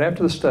 but right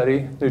after the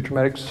study,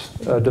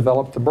 Nutramedix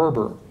developed the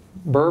berber.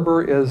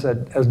 Berber is a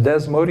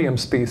desmodium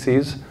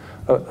species,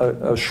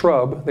 a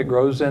shrub that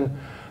grows in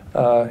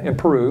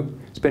Peru.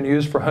 It's been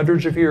used for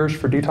hundreds of years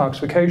for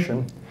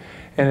detoxification,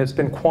 and it's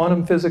been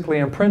quantum physically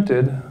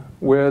imprinted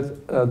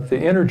with the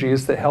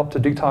energies that help to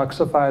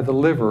detoxify the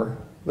liver,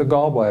 the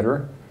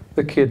gallbladder,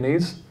 the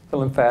kidneys, the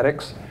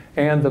lymphatics,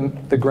 and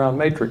the ground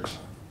matrix.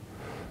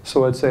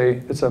 So it's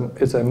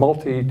a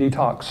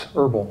multi-detox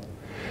herbal.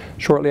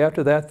 Shortly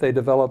after that, they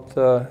developed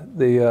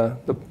the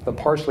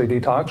parsley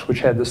detox, which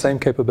had the same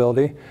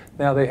capability.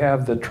 Now they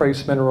have the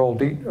trace mineral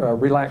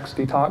relax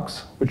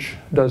detox, which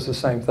does the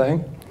same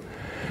thing.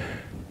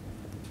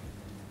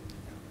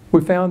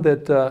 We found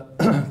that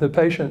the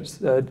patients,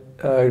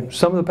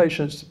 some of the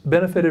patients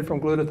benefited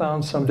from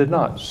glutathione, some did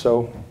not.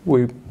 So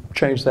we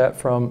changed that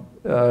from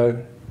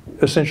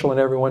essential in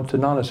everyone to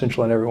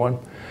non-essential in everyone.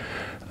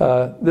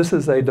 This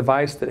is a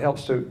device that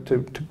helps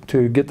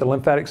to get the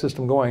lymphatic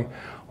system going.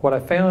 What I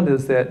found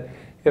is that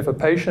if a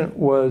patient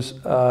was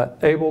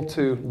able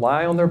to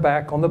lie on their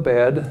back on the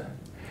bed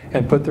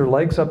and put their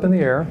legs up in the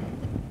air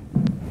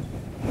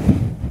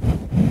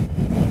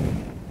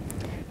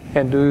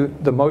and do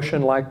the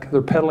motion like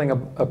they're pedaling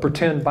a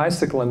pretend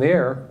bicycle in the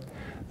air,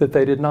 that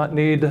they did not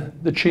need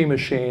the chi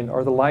machine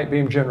or the light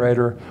beam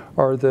generator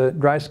or the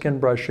dry skin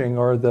brushing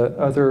or the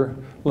other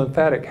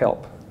lymphatic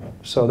help.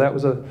 So that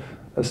was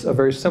a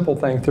very simple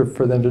thing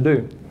for them to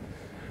do.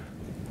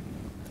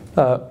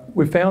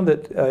 We found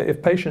that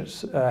if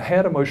patients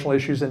had emotional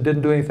issues and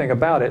didn't do anything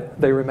about it,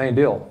 they remained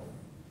ill.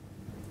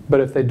 But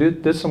if they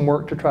did some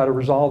work to try to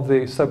resolve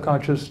the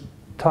subconscious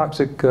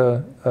toxic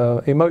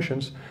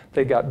emotions,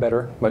 they got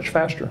better much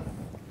faster.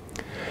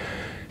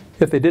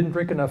 If they didn't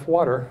drink enough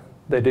water,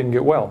 they didn't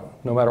get well,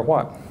 no matter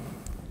what.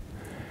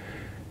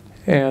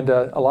 And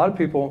a lot of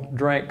people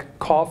drank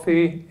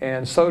coffee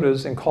and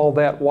sodas and called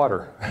that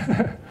water.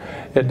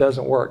 It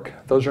doesn't work.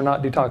 Those are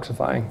not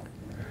detoxifying.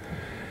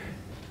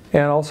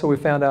 And also we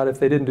found out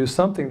if they didn't do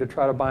something to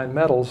try to bind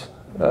metals,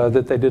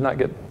 that they did not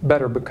get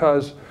better,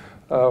 because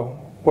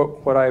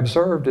what I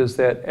observed is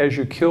that as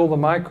you kill the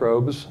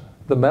microbes,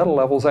 the metal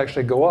levels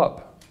actually go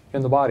up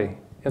in the body,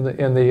 in the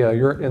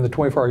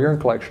 24-hour urine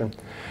collection.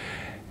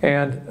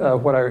 And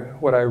what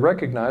I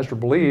recognized or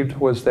believed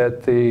was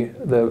that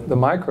the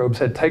microbes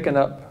had taken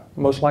up,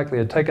 most likely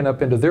had taken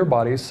up into their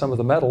bodies some of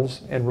the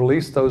metals and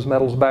released those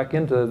metals back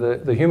into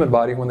the human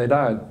body when they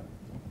died.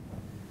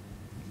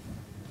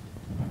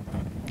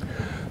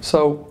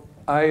 So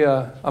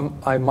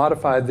I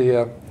modified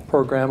the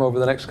program over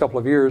the next couple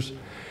of years,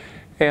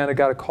 and I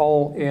got a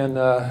call in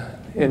the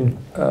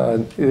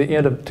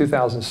end of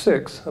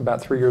 2006,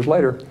 about 3 years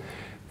later,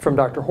 from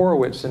Dr.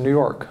 Horowitz in New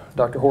York.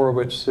 Dr.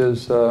 Horowitz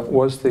was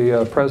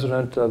the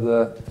president of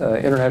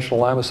the International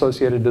Lyme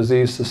Associated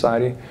Disease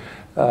Society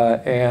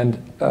and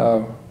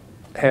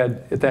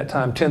had at that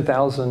time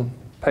 10,000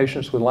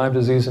 patients with Lyme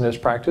disease in his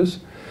practice.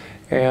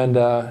 And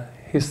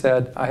he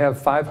said, I have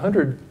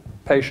 500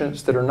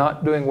 patients that are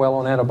not doing well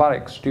on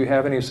antibiotics. Do you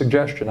have any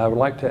suggestion? I would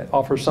like to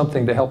offer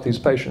something to help these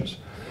patients.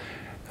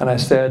 And I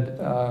said,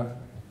 are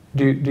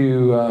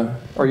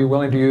you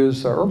willing to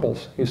use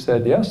herbals? He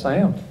said, yes, I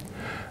am.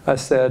 I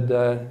said,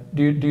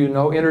 do you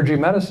know energy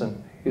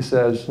medicine? He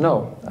says,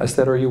 no. I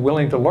said, are you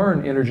willing to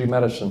learn energy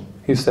medicine?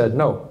 He said,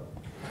 no.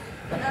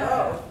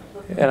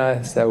 And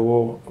I said,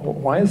 well,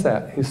 why is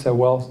that? He said,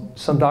 well,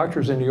 some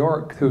doctors in New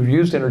York who've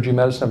used energy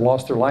medicine have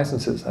lost their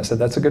licenses. I said,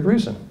 that's a good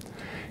reason.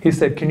 He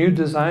said, can you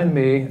design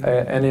me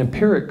an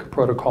empiric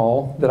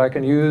protocol that I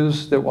can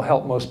use that will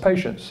help most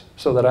patients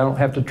so that I don't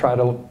have to try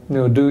to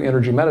do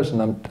energy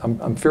medicine?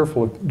 I'm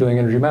fearful of doing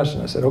energy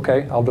medicine. I said,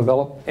 okay, I'll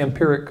develop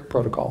empiric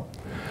protocol.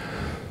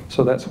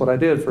 So that's what I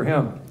did for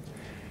him.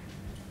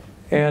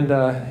 And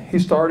he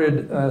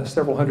started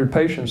several hundred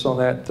patients on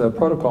that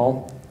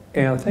protocol.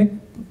 And I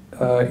think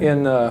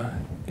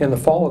in the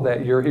fall of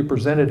that year, he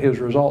presented his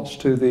results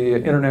to the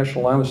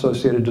International Lyme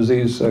Associated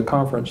Disease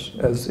Conference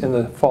as in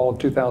the fall of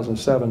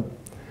 2007.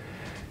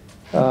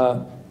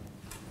 And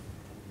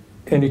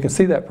you can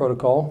see that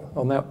protocol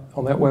on that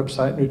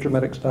website,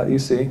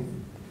 nutramedix.ec,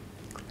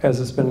 as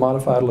it's been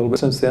modified a little bit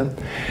since then.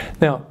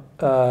 Now,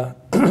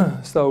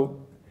 so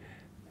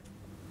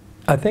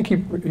I think he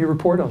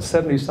reported on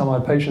 70 some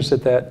odd patients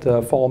at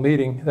that fall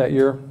meeting that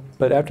year,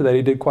 but after that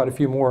he did quite a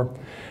few more.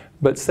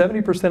 But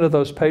 70% of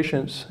those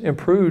patients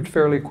improved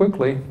fairly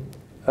quickly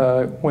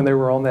when they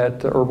were on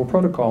that herbal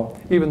protocol,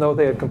 even though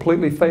they had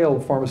completely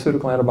failed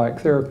pharmaceutical antibiotic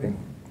therapy.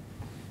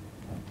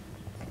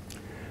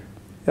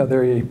 Yeah,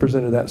 there he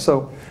presented that.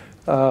 So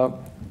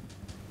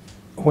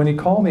when he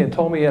called me and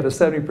told me he had a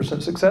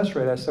 70% success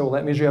rate, I said, well,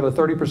 that means you have a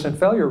 30%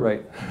 failure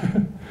rate.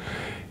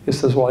 He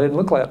says, well, I didn't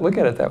look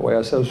at it that way.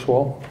 I says,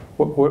 well,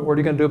 what are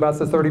you going to do about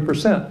the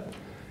 30%?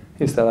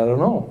 He said, I don't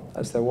know.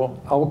 I said,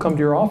 well, I will come to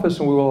your office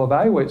and we will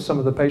evaluate some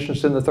of the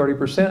patients in the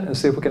 30% and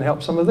see if we can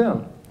help some of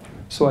them.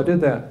 So I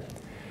did that.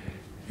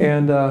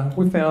 And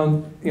we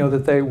found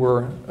that they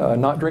were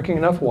not drinking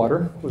enough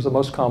water, was the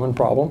most common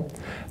problem.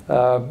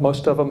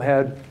 Most of them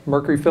had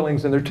mercury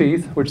fillings in their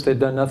teeth, which they'd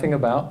done nothing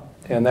about.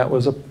 And that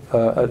was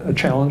a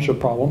challenge, a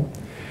problem.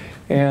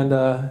 And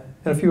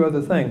a few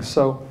other things.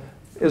 So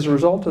as a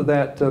result of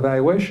that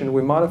evaluation,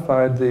 I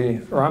modified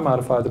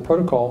the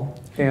protocol,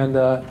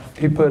 and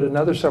he put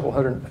another several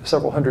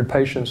hundred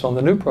patients on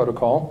the new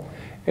protocol,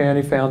 and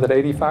he found that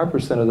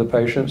 85% of the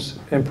patients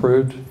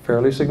improved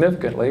fairly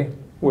significantly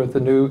with the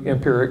new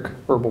empiric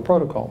herbal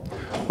protocol,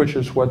 which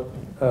is what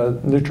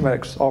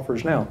Nutramedix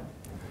offers now.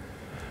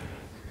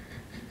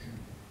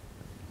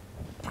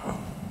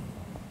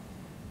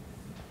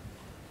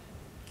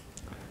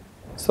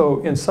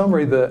 So in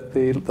summary,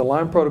 the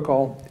Lyme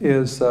protocol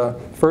is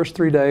first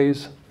 3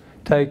 days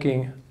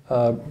taking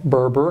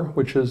berber,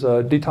 which is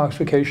a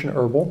detoxification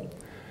herbal,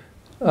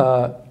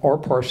 or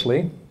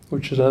parsley,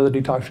 which is another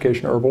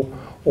detoxification herbal,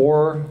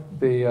 or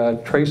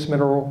the trace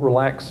mineral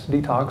relax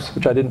detox,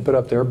 which I didn't put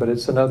up there, but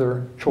it's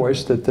another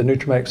choice that the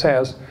Nutramedix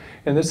has.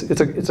 And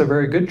it's a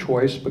very good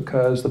choice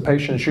because the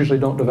patients usually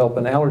don't develop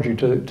an allergy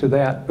to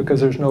that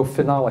because there's no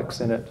phenolics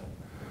in it.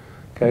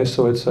 Okay,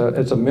 so it's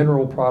a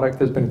mineral product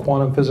that's been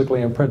quantum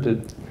physically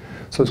imprinted.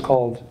 So it's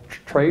called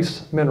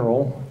Trace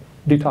Mineral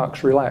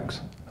Detox Relax.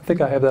 I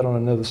think I have that on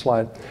another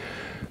slide.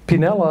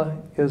 Pinella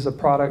is a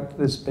product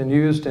that's been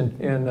used in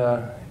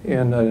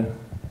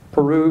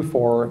Peru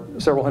for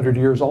several hundred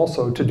years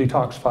also to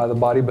detoxify the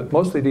body, but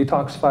mostly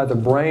detoxify the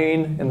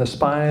brain and the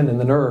spine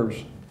and the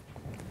nerves.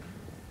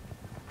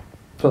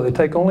 So they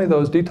take only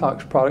those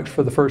detox products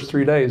for the first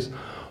 3 days.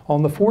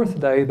 On the 4th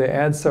day, they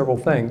add several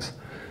things.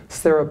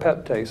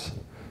 Serrapeptase.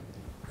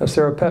 Now,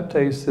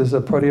 serrapeptase is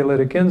a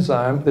proteolytic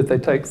enzyme that they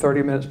take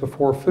 30 minutes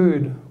before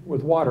food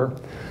with water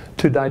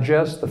to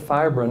digest the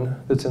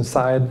fibrin that's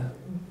inside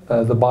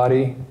the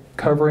body,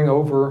 covering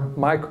over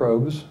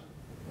microbes.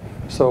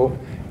 So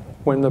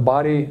when the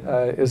body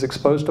is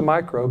exposed to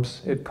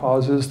microbes, it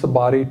causes the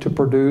body to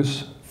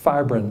produce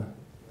fibrin.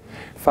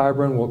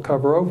 Fibrin will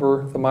cover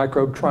over the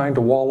microbe, trying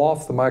to wall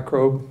off the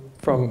microbe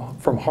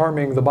from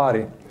harming the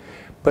body.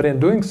 But in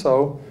doing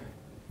so,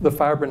 the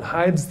fibrin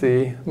hides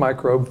the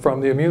microbe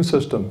from the immune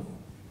system.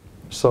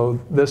 So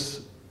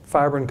this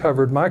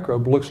fibrin-covered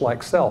microbe looks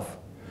like self.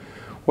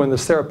 When the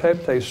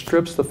serrapeptase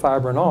strips the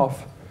fibrin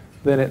off,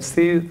 then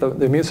the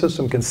immune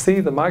system can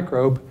see the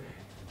microbe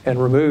and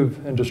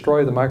remove and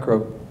destroy the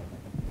microbe.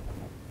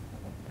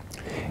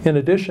 In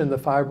addition, the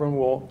fibrin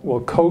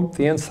will coat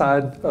the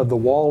inside of the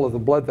wall of the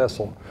blood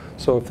vessel.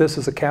 So if this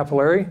is a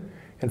capillary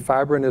and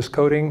fibrin is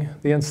coating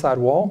the inside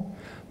wall,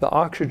 the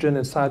oxygen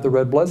inside the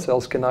red blood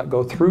cells cannot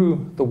go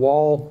through the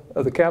wall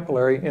of the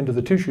capillary into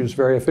the tissues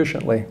very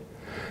efficiently.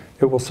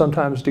 It will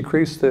sometimes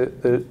decrease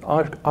the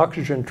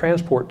oxygen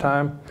transport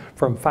time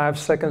from 5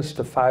 seconds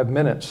to 5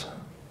 minutes,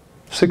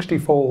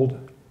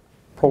 60-fold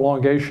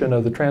prolongation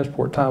of the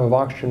transport time of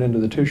oxygen into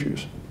the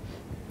tissues.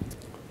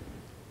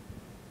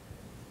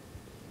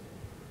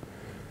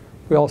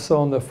 We also,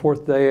 on the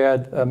 4th day,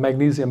 add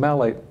magnesium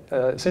malate.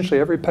 Essentially,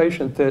 every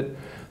patient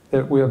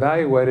that we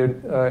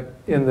evaluated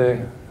in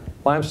the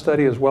Lyme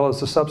study, as well as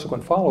the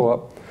subsequent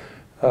follow-up,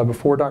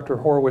 before Dr.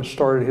 Horowitz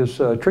started his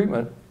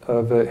treatment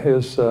of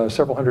his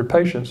several hundred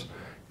patients,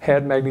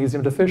 had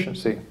magnesium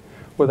deficiency.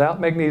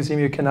 Without magnesium,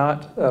 you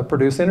cannot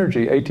produce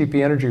energy, ATP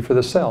energy for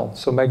the cell.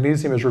 So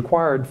magnesium is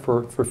required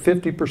for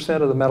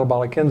 50% of the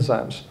metabolic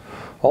enzymes.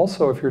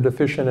 Also, if you're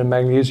deficient in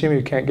magnesium,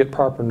 you can't get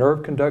proper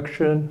nerve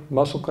conduction,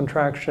 muscle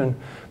contraction.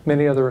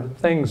 Many other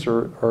things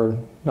are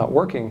not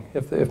working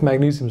if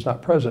magnesium is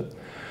not present.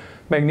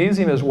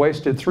 Magnesium is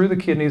wasted through the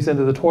kidneys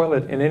into the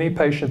toilet in any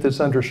patient that's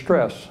under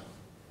stress.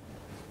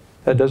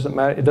 That doesn't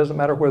matter. It doesn't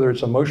matter whether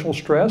it's emotional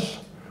stress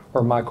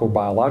or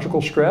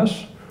microbiological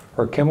stress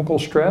or chemical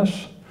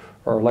stress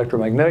or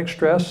electromagnetic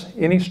stress.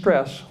 Any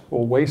stress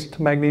will waste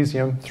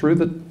magnesium through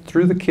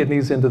the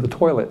kidneys into the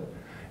toilet.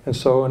 And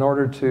so in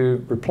order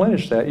to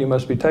replenish that, you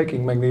must be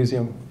taking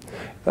magnesium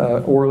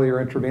orally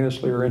or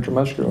intravenously or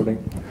intramuscularly.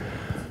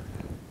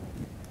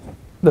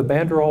 The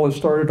Banderol is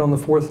started on the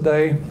 4th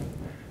day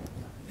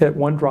at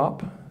 1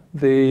 drop.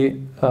 The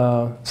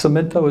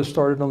Samento is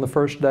started on the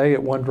 1st day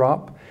at 1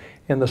 drop.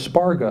 And the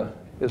Sparga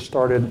is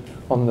started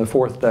on the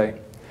 4th day.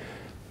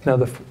 Now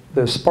the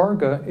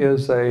Sparga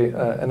is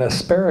an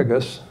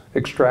asparagus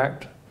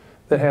extract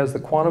that has the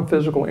quantum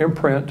physical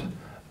imprint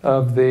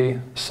of the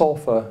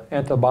sulfa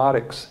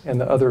antibiotics and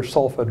the other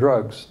sulfa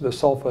drugs, the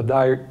sulfa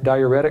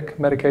diuretic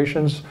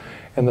medications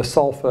and the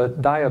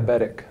sulfa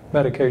diabetic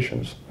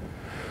medications.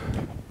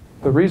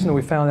 The reason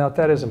we found out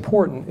that is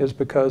important is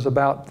because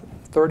about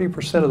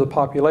 30% of the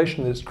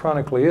population that's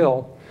chronically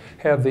ill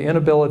have the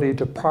inability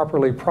to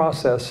properly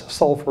process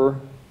sulfur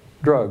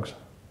drugs.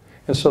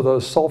 And so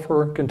those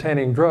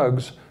sulfur-containing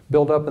drugs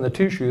build up in the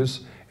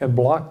tissues and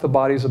block the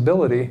body's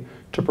ability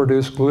to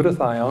produce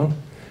glutathione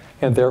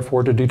and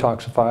therefore to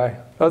detoxify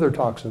other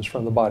toxins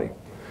from the body.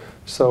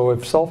 So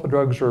if sulfur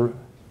drugs are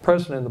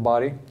present in the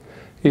body,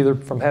 either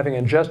from having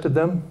ingested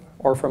them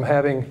or from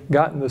having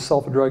gotten the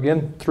sulfur drug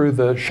in through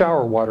the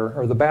shower water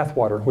or the bath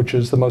water, which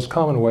is the most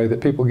common way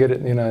that people get it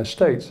in the United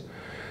States,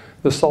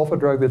 the sulfur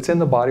drug that's in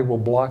the body will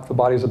block the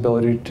body's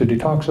ability to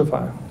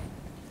detoxify.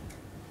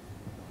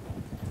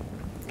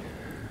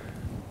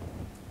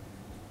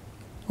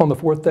 On the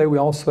 4th day, we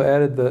also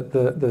added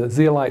the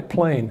zeolite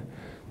plain.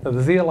 Now,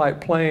 the zeolite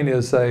plain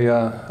is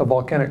a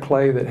volcanic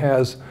clay that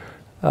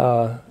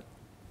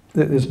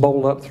that is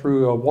bubbled up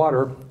through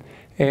water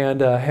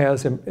and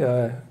has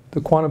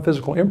the quantum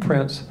physical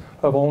imprints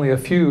of only a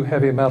few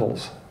heavy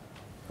metals,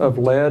 of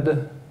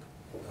lead,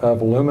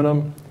 of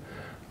aluminum,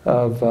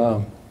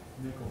 of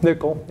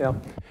nickel, yeah,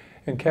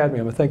 and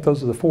cadmium. I think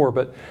those are the 4.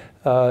 But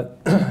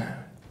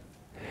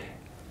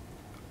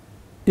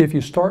if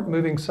you start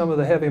moving some of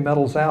the heavy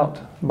metals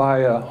out by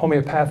a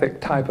homeopathic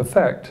type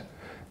effect,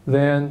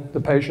 then the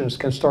patients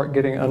can start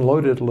getting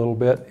unloaded a little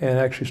bit and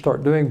actually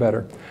start doing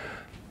better.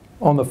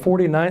 On the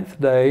 49th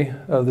day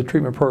of the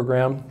treatment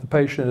program, the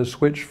patient is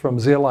switched from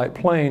zeolite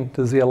plain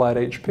to zeolite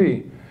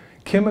HP.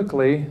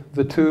 Chemically,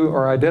 the two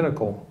are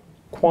identical.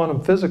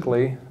 Quantum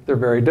physically, they're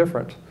very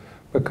different,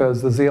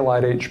 because the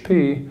zeolite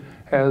HP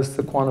has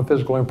the quantum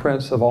physical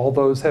imprints of all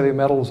those heavy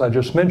metals I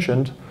just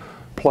mentioned,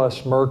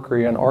 plus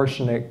mercury and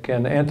arsenic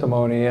and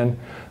antimony and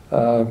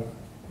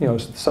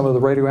some of the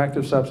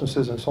radioactive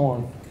substances and so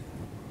on.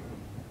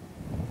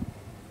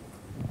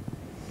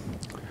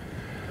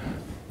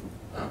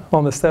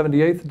 On the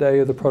 78th day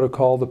of the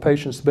protocol, the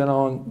patient's been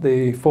on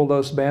the full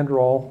dose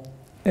Banderol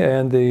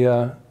and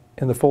the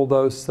full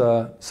dose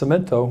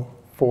Samento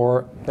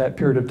for that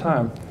period of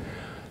time.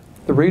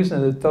 The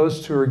reason that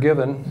those two are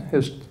given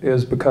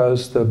is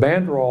because the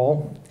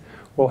Banderol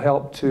will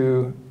help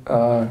to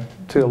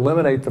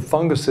eliminate the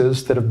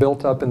funguses that have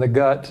built up in the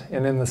gut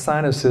and in the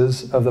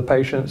sinuses of the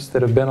patients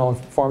that have been on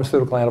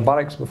pharmaceutical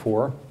antibiotics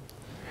before.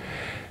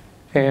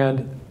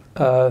 And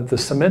the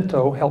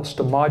Samento helps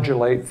to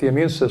modulate the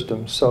immune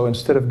system. So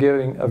instead of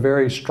giving a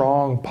very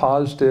strong,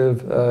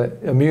 positive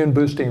immune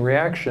boosting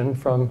reaction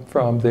from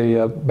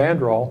the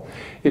Banderol,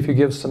 if you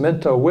give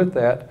Samento with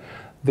that,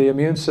 the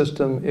immune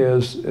system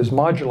is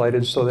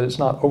modulated so that it's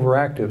not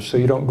overactive, so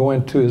you don't go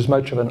into as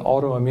much of an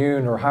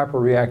autoimmune or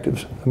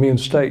hyperreactive immune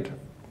state.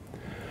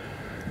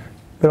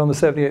 But on the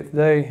 78th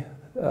day,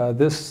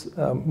 this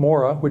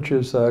Mora, which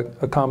is a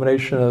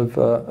combination of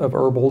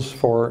herbals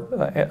for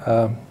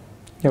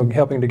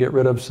helping to get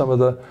rid of some of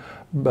the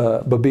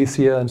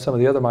Babesia and some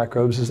of the other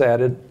microbes, is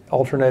added,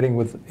 alternating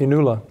with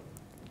Inula.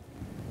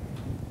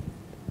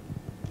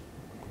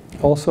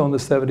 Also on the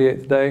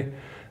 78th day,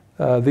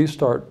 these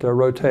start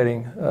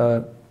rotating,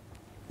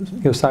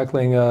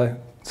 cycling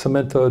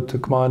Samento to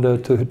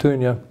Commanda to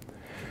Hatunia.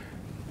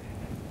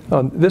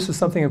 This is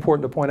something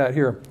important to point out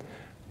here.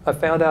 I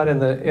found out in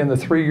the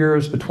 3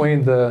 years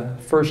between the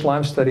first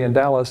Lyme study in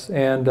Dallas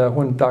and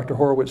when Dr.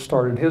 Horowitz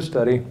started his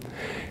study,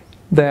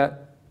 that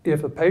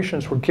if the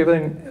patients were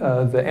given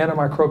the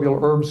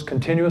antimicrobial herbs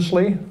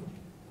continuously,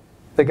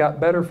 they got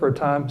better for a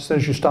time. As soon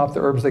as you stopped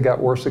the herbs, they got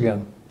worse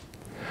again.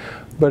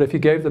 But if you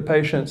gave the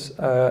patients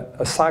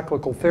a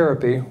cyclical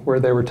therapy where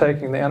they were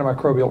taking the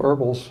antimicrobial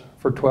herbals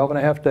for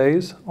 12.5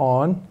 days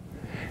on,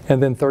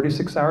 and then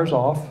 36 hours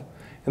off,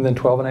 and then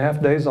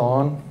 12.5 days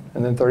on,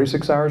 and then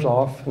 36 hours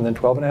off, and then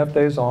 12.5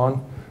 days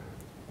on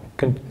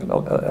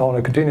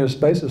a continuous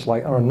basis,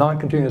 on a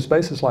non-continuous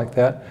basis like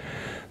that,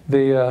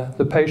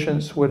 the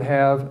patients would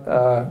have,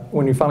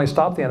 when you finally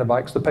stop the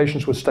antibiotics, the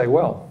patients would stay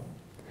well.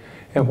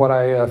 And what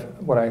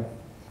I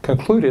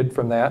concluded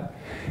from that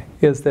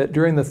is that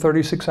during the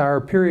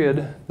 36-hour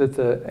period that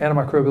the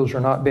antimicrobials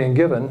are not being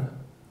given,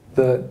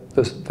 the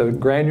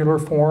granular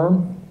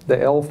form, the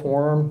L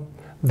form,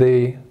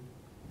 the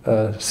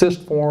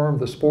cyst form,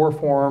 the spore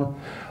form,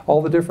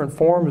 all the different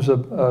forms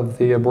of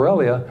the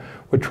Borrelia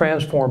would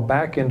transform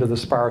back into the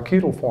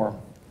spirochetal form.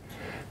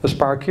 The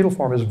spirochetal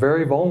form is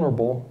very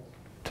vulnerable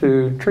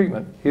to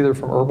treatment, either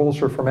from herbals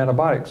or from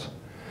antibiotics.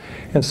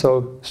 And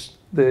so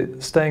the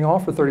staying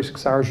off for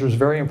 36 hours was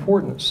very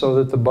important so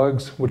that the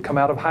bugs would come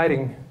out of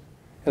hiding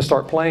and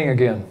start playing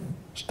again,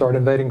 start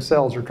invading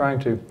cells or trying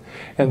to.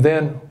 And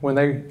then when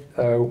they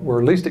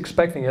were least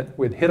expecting it,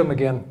 we'd hit them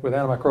again with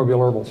antimicrobial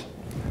herbals.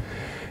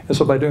 And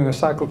so by doing a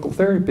cyclical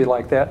therapy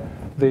like that,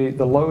 the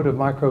load of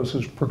microbes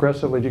was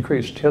progressively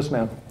decreased. Yes,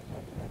 ma'am?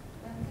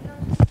 Can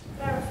I just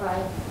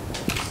clarify?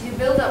 So you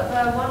build up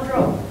 1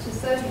 drop to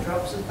 30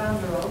 drops of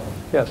Banderol.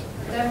 Yes.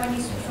 But then when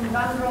you switch from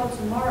Banderol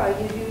to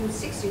Mora, you do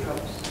 60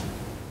 drops.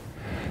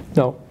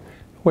 No.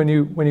 When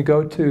you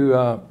go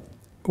to,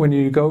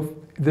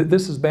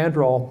 this is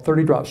Banderol,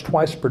 30 drops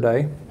twice per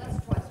day.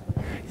 That's twice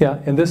per day. Yeah,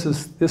 and this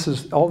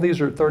is all these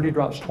are 30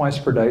 drops twice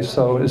per day,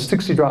 so it's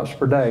 60 drops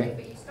per day.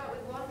 But you start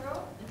with 1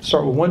 drop?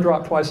 Start with 1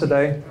 drop twice a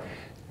day,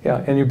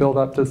 yeah, and you build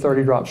up to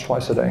 30 drops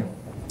twice a day.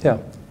 Yeah.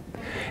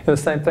 And the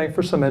same thing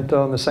for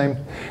Samento and the same,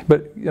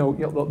 but you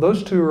know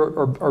those two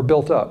are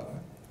built up.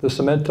 The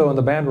Samento and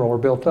the Banderol are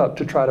built up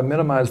to try to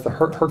minimize the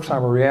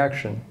Herxheimer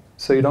reaction.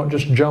 So you don't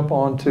just jump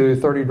on to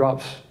 30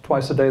 drops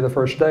twice a day the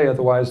first day,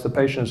 otherwise the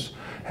patients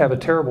have a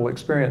terrible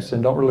experience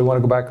and don't really want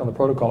to go back on the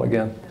protocol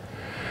again.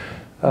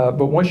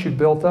 But once you've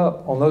built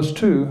up on those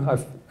two,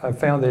 I've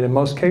found that in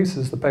most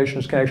cases the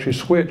patients can actually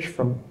switch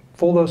from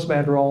full dose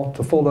Banderol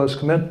to full dose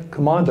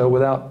Commando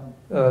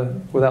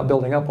without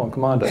building up on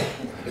Commando,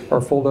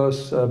 or full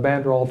dose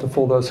Banderol to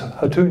full dose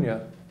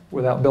Hatunia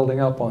without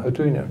building up on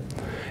Hatunia,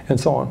 and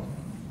so on.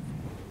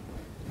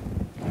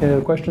 Any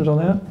other questions on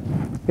that?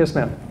 Yes,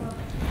 ma'am.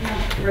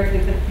 Not correctly,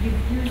 but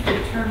you've used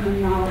the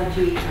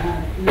terminology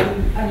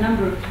a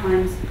number of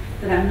times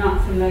that I'm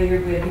not familiar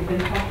with. You've been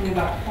talking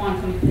about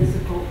quantum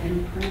physical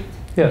imprint.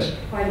 Yes.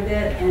 Quite a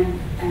bit,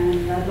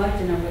 and I'd like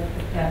to know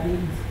what that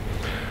means.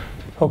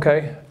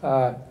 Okay,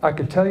 I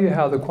could tell you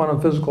how the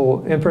quantum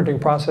physical imprinting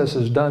process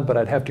is done, but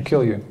I'd have to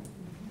kill you.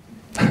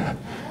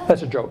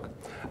 That's a joke.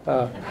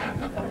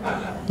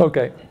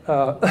 Okay,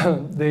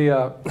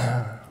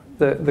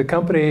 the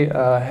company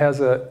has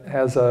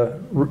a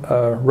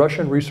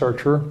Russian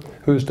researcher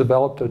who's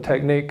developed a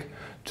technique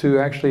to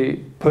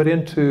actually put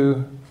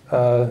into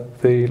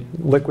the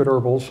liquid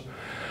herbals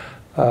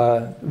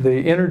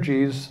the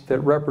energies that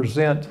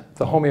represent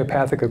the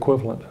homeopathic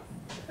equivalent.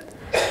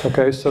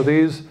 Okay, so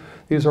these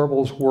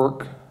herbals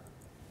work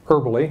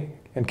herbally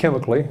and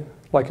chemically,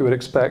 like you would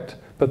expect,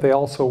 but they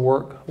also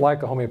work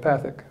like a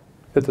homeopathic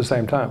at the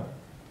same time.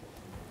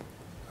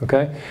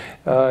 Okay?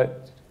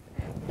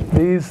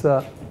 These,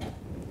 I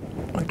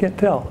can't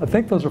tell. I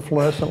think those are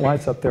fluorescent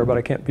lights up there, but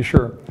I can't be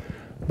sure.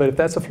 But if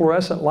that's a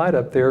fluorescent light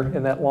up there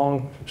in that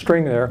long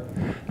string there,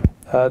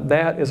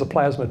 that is a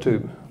plasma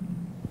tube.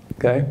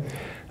 Okay?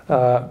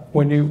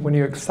 When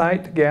you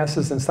excite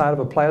gases inside of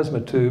a plasma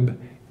tube,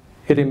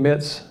 it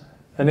emits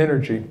an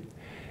energy.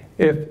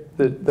 If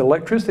the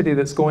electricity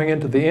that's going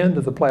into the end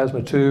of the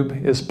plasma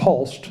tube is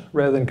pulsed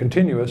rather than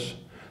continuous,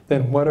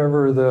 then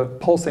whatever the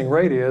pulsing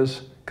rate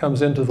is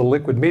comes into the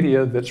liquid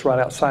media that's right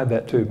outside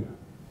that tube.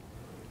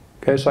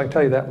 Okay, so I can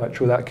tell you that much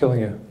without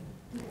killing you.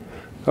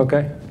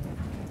 Okay?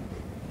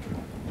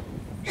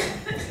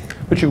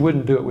 But you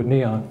wouldn't do it with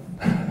neon.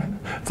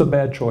 It's a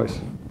bad choice.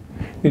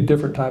 You need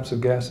different types of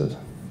gases.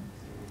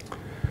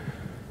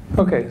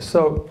 Okay,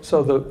 so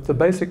the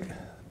basic,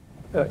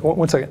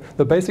 one second.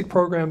 The basic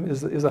program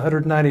is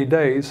 190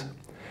 days,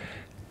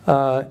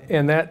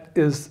 and that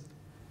is,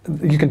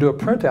 you can do a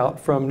printout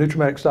from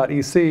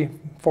Nutramedix.ec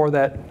for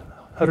that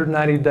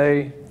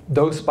 190-day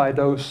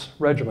dose-by-dose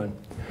regimen.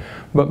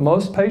 But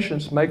most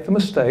patients make the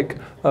mistake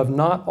of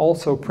not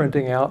also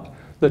printing out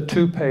the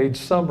 2-page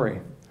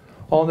summary.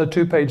 On the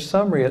 2-page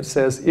summary it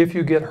says, if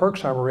you get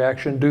Herxheimer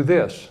reaction, do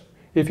this.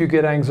 If you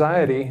get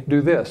anxiety,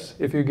 do this.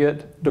 If you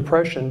get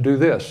depression, do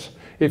this.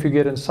 If you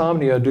get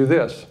insomnia, do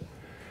this.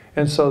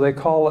 And so they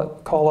call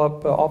up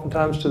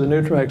oftentimes to the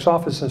Nutramedix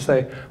office and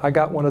say, I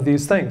got one of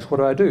these things, what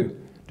do I do?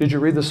 Did you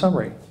read the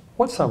summary?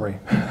 What summary?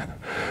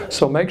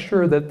 So make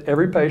sure that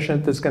every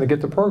patient that's going to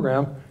get the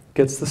program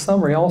gets the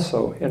summary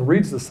also, and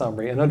reads the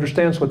summary, and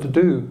understands what to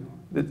do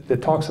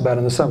that talks about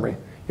in the summary.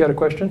 You had a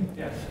question?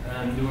 Yes,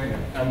 and do I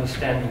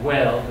understand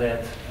well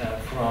that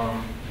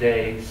from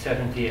day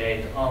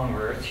 78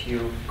 onwards,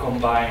 you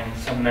combine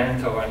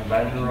Samento and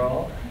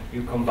Banderol,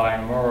 you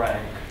combine Mora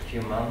and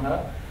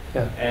Humanda,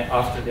 and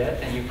after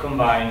that, and you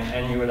combine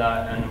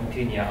Annula and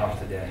Mutinia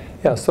after that.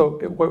 Yeah, so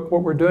what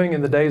we're doing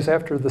in the days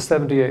after the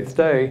 78th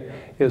day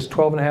is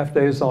 12.5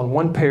 days on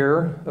one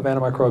pair of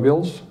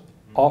antimicrobials,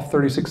 off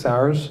 36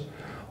 hours,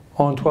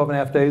 on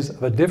 12.5 days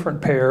of a different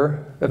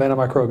pair of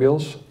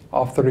antimicrobials,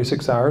 off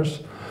 36 hours,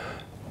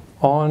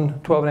 on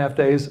 12.5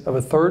 days of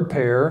a third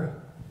pair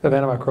of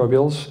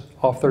antimicrobials,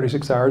 off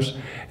 36 hours,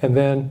 and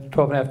then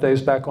 12.5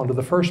 days back onto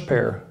the first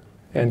pair,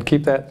 and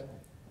keep that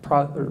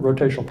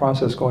rotational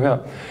process going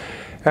up.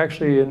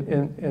 Actually,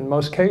 in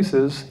most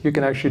cases, you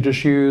can actually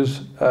just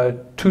use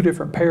 2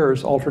 different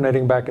pairs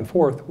alternating back and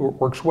forth.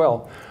 Works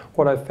well.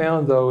 What I've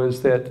found, though,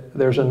 is that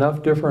there's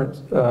enough different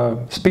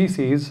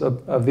species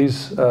of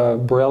these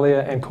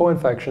Borrelia and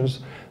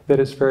co-infections that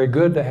it's very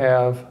good to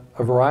have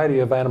a variety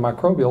of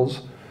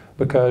antimicrobials,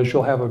 because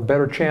you'll have a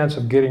better chance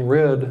of getting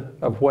rid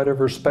of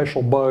whatever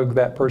special bug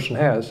that person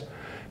has.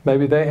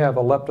 Maybe they have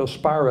a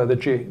leptospira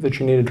that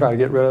you need to try to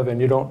get rid of, and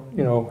you don't,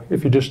 you know,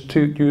 if you just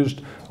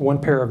used one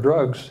pair of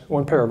drugs,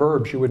 one pair of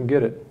herbs, you wouldn't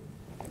get it.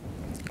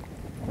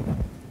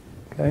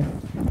 Okay.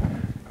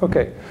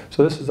 Okay.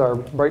 So this is our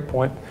break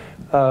point,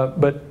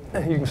 but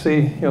you can see,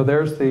 you know,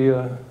 there's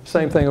the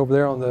same thing over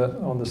there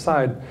on the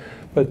side,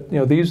 but you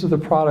know, these are the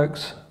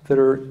products that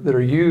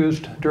are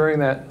used during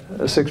that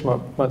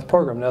 6-month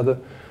program. Now,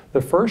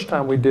 the first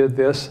time we did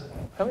this,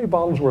 how many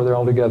bottles were there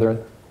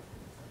altogether?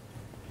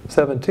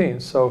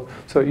 17. So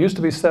it used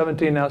to be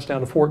 17, now it's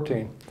down to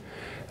 14.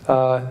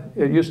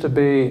 It used to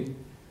be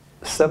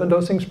 7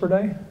 dosings per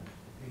day,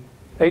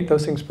 8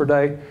 dosings per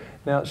day.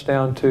 Now it's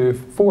down to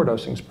 4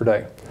 dosings per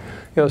day.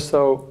 You know,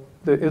 so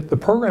the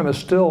program is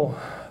still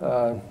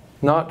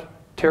not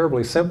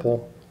terribly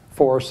simple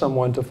for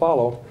someone to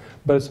follow,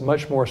 but it's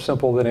much more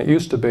simple than it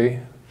used to be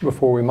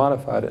before we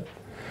modified it.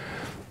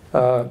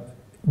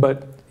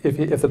 But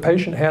if the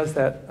patient has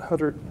that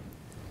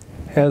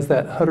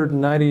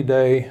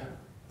 190-day,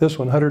 this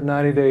one,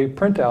 190-day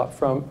printout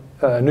from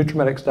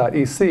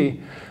Nutramedix.ec,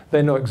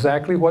 they know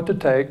exactly what to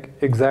take,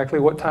 exactly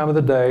what time of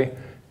the day,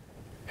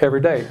 every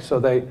day. So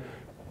they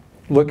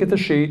look at the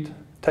sheet,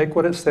 take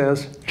what it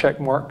says, check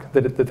mark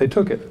that they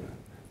took it.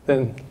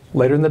 Then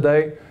later in the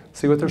day,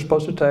 see what they're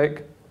supposed to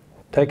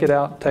take it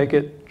out, take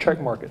it, check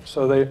mark it.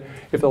 So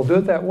if they'll do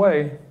it that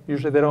way,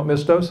 usually they don't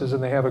miss doses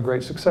and they have a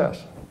great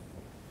success.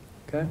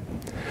 Okay?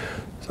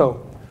 So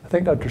I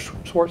think Dr.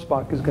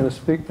 Schwarzbach is going to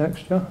speak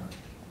next, yeah?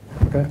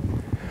 Okay.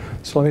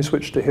 So let me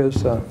switch to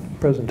his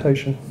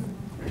presentation.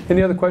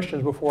 Any other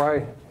questions before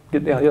I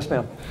get down? Yes,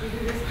 ma'am. You do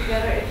this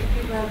together if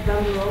people have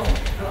Banderol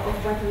or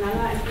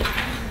Bartonella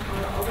infections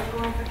or other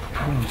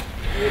co-infections?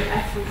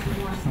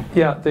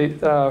 Yeah,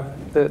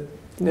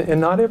 in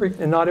not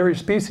every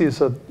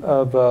species of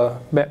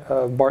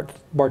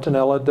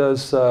Bartonella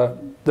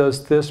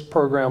does this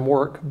program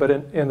work, but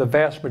in the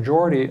vast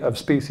majority of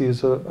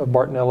species of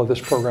Bartonella, this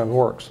program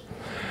works.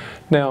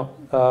 Now,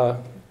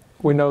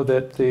 we know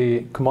that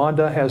the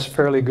Commanda has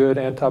fairly good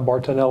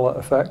anti-Bartonella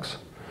effects.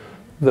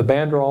 The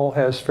Banderol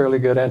has fairly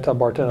good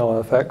anti-Bartonella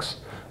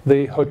effects.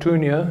 The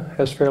Hotunia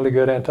has fairly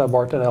good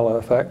anti-Bartonella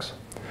effects.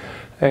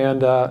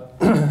 And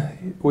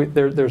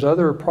there's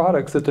other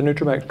products that the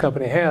Nutramedix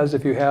company has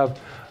if you have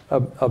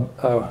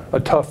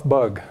a tough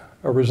bug,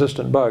 a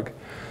resistant bug.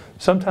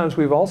 Sometimes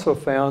we've also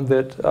found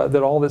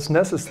that all that's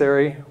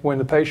necessary when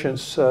the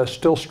patient's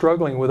still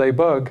struggling with a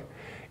bug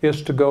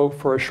is to go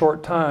for a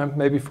short time,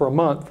 maybe for a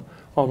month,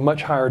 on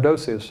much higher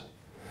doses.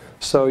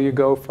 So you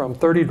go from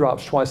 30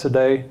 drops twice a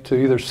day to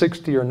either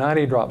 60 or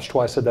 90 drops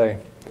twice a day,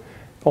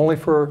 only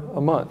for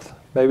a month,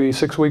 maybe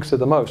 6 weeks at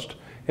the most.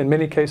 In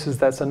many cases,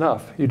 that's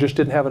enough. You just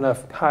didn't have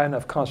high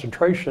enough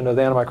concentration of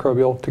the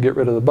antimicrobial to get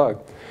rid of the bug.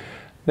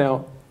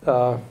 Now,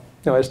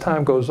 as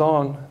time goes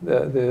on,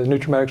 the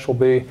Nutramedix will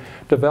be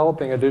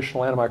developing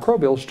additional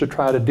antimicrobials to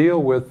try to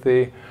deal with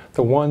the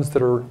ones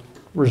that are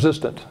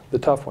resistant, the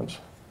tough ones.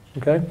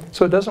 Okay?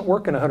 So it doesn't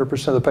work in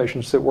 100% of the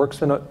patients. It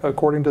works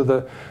according to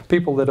the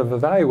people that have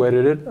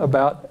evaluated it,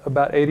 about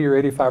 80 or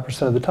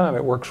 85% of the time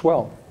it works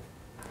well.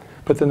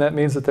 But then that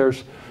means that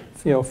there's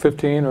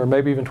 15 or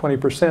maybe even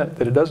 20%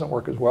 that it doesn't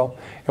work as well,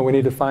 and we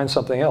need to find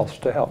something else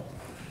to help.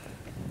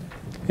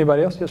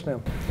 Anybody else? Yes,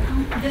 ma'am.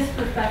 This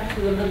goes back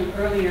to a little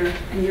earlier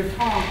in your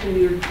talk, and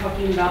you were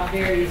talking about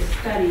various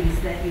studies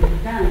that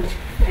you've done,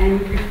 and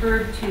you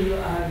referred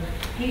to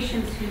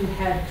patients who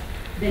had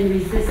been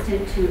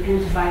resistant to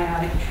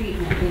antibiotic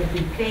treatment. They have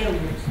been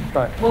failures.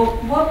 Right. Well,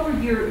 what were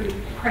your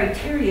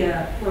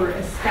criteria for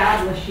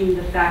establishing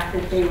the fact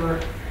that they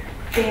were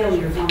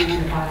failures on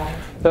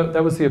antibiotics?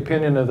 That was the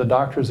opinion of the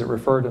doctors that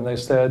referred, and they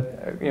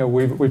said,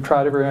 we've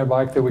tried every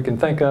antibiotic that we can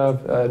think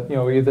of.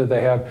 Either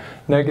they have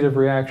negative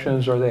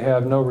reactions or they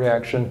have no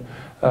reaction.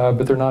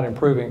 but they're not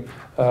improving.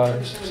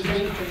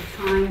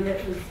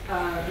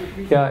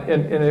 Yeah,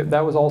 and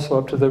that was also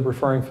up to the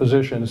referring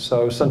physicians.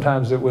 So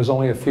sometimes it was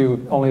only a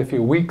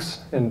few weeks,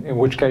 in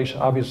which case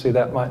obviously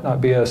that might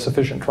not be a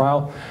sufficient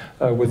trial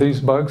with these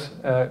bugs.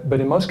 But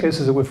in most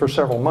cases it was for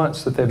several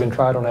months that they've been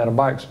tried on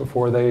antibiotics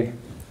before they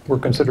were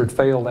considered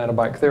failed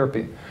antibiotic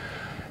therapy.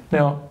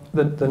 Now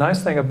the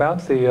nice thing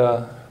about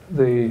the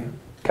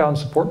Cowden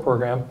Support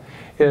Program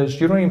is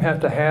you don't even have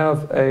to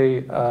have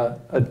a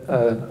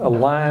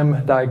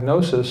Lyme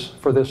diagnosis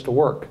for this to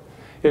work.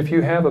 If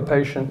you have a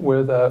patient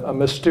with a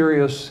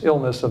mysterious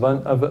illness of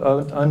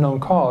unknown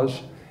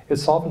cause,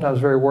 it's oftentimes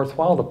very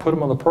worthwhile to put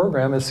them on the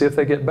program and see if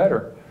they get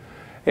better.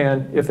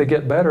 And if they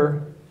get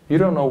better, you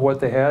don't know what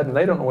they had and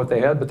they don't know what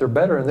they had, but they're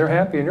better and they're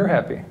happy and you're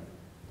happy.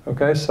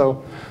 Okay,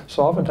 so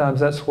oftentimes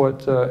that's what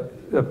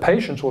the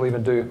patients will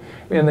even do.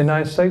 In the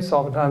United States,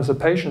 oftentimes the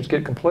patients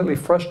get completely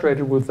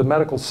frustrated with the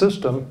medical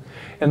system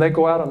and they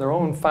go out on their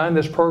own, find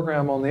this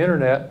program on the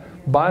internet,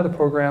 buy the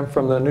program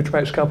from the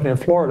Nutramedix company in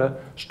Florida,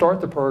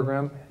 start the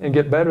program, and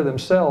get better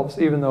themselves,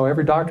 even though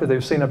every doctor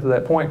they've seen up to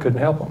that point couldn't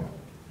help them.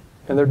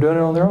 And they're doing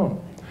it on their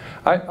own.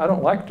 I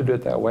don't like to do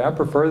it that way. I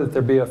prefer that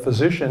there be a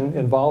physician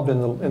involved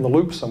in the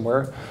loop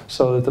somewhere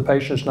so that the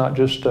patient's not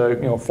just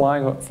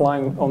flying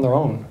on their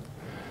own.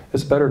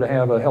 It's better to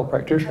have a health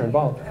practitioner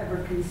involved. Have you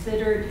ever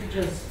considered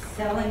just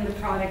selling the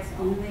products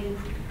only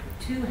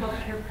to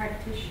healthcare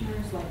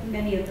practitioners? Like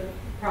many of the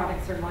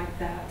products are like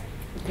that.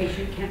 The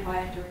patient can't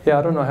buy it directly. Yeah,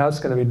 I don't know how it's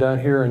going to be done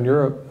here in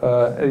Europe.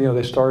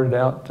 They started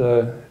out,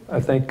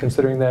 I think,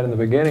 considering that in the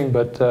beginning,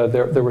 but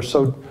there was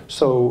so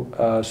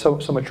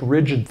much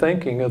rigid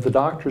thinking of the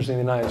doctors in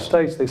the United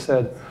States. They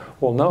said,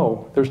 well,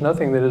 no, there's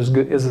nothing that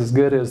is as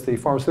good as the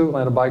pharmaceutical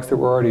antibiotics that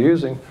we're already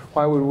using.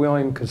 Why would we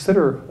even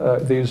consider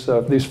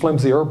these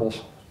flimsy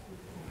herbals?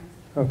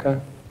 Okay.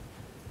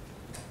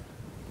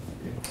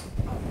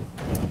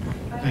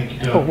 Thank you,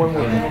 Dr. I'm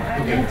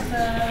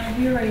not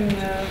hearing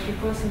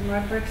because in my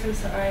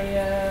practice,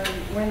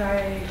 when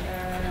I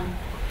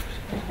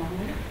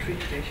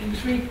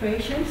treat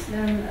patients,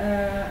 then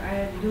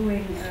I'm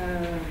doing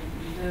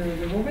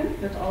the woman,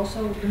 but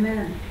also the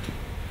man.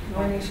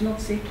 When he's not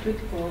sick,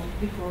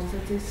 because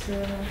it is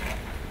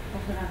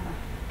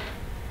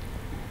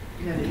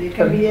Yeah, they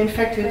can be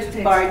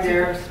infected by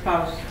their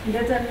spouse.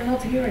 That I'm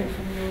not hearing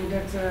from you,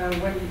 that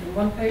when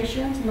one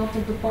patient, not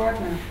the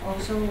partner,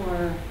 also...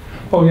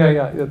 Oh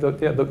yeah.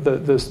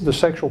 The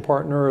sexual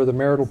partner or the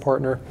marital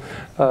partner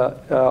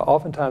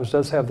oftentimes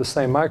does have the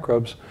same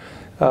microbes,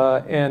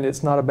 and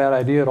it's not a bad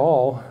idea at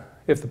all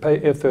if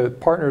the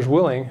partner is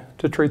willing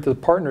to treat the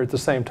partner at the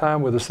same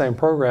time with the same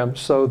program,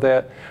 so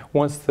that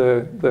once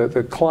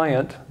the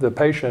client, the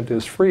patient,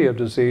 is free of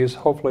disease,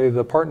 hopefully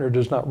the partner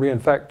does not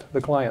reinfect the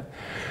client.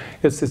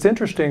 It's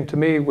interesting to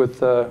me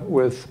with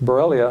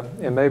Borrelia,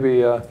 and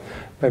maybe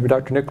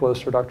Dr.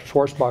 Nicholas or Dr.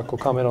 Schwarzbach will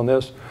comment on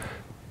this,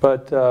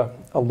 but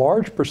a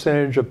large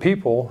percentage of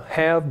people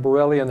have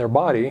Borrelia in their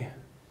body,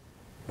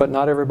 but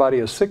not everybody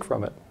is sick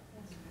from it.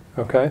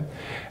 Okay?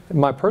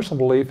 My personal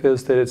belief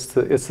is that it's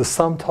the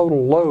sum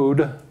total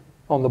load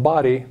on the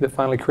body that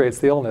finally creates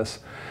the illness.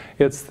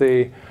 It's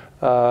the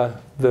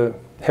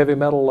heavy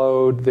metal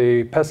load,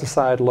 the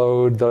pesticide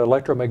load, the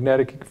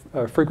electromagnetic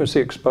frequency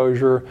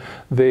exposure,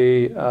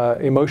 the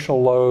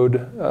emotional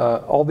load,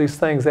 all these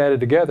things added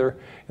together,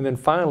 and then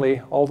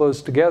finally all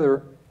those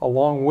together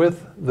along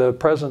with the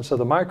presence of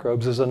the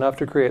microbes is enough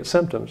to create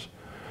symptoms.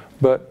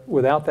 But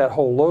without that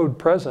whole load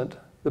present,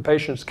 the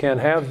patients can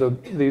have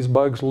these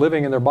bugs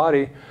living in their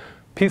body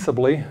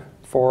peaceably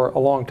for a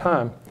long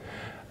time.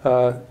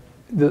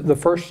 The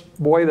first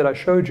boy that I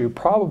showed you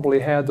probably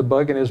had the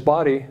bug in his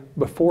body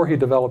before he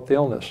developed the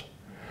illness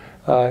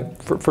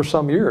for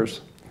some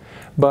years.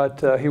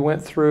 But he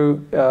went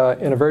through,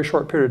 in a very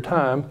short period of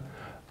time,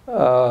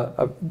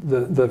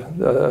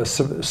 the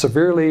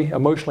severely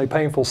emotionally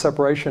painful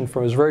separation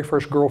from his very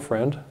first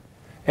girlfriend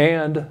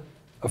and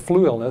a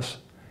flu illness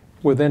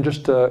within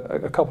just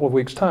a couple of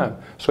weeks' time.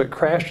 So it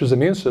crashed his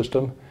immune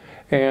system,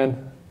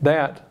 and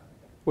that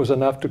was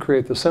enough to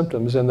create the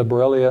symptoms, and the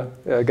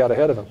Borrelia got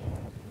ahead of him.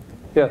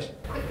 Yes?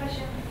 Quick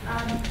question.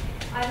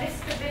 I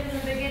missed a bit in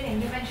the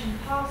beginning. You mentioned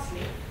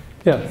parsley.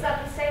 Yeah. Is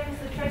that the same as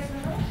the trace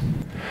minerals?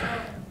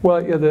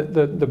 Well, yeah,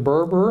 the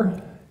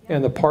berber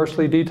and the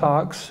parsley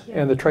detox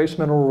and the trace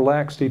mineral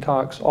relax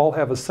detox all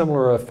have a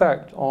similar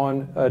effect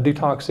on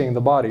detoxing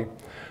the body.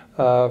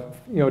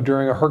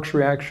 During a Herx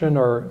reaction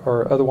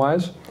or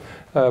otherwise,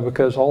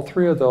 because all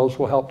three of those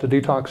will help to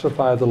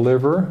detoxify the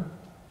liver,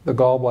 the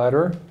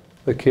gallbladder,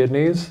 the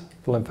kidneys,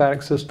 the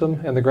lymphatic system,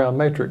 and the ground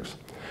matrix.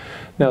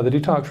 Now, the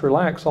Detox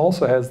Relax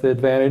also has the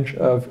advantage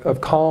of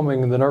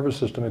calming the nervous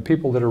system. And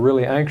people that are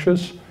really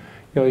anxious,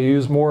 you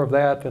use more of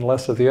that and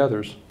less of the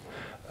others.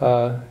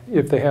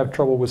 If they have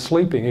trouble with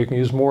sleeping, you can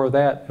use more of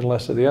that and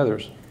less of the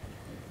others.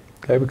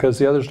 Okay, because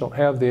the others don't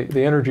have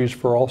the energies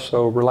for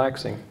also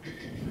relaxing.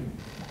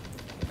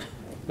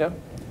 Yeah?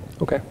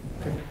 Okay.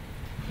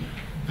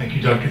 Thank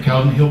you, Dr.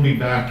 Cowden. He'll be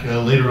back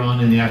later on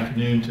in the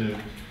afternoon to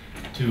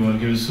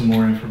give us some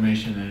more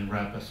information and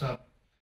wrap us up.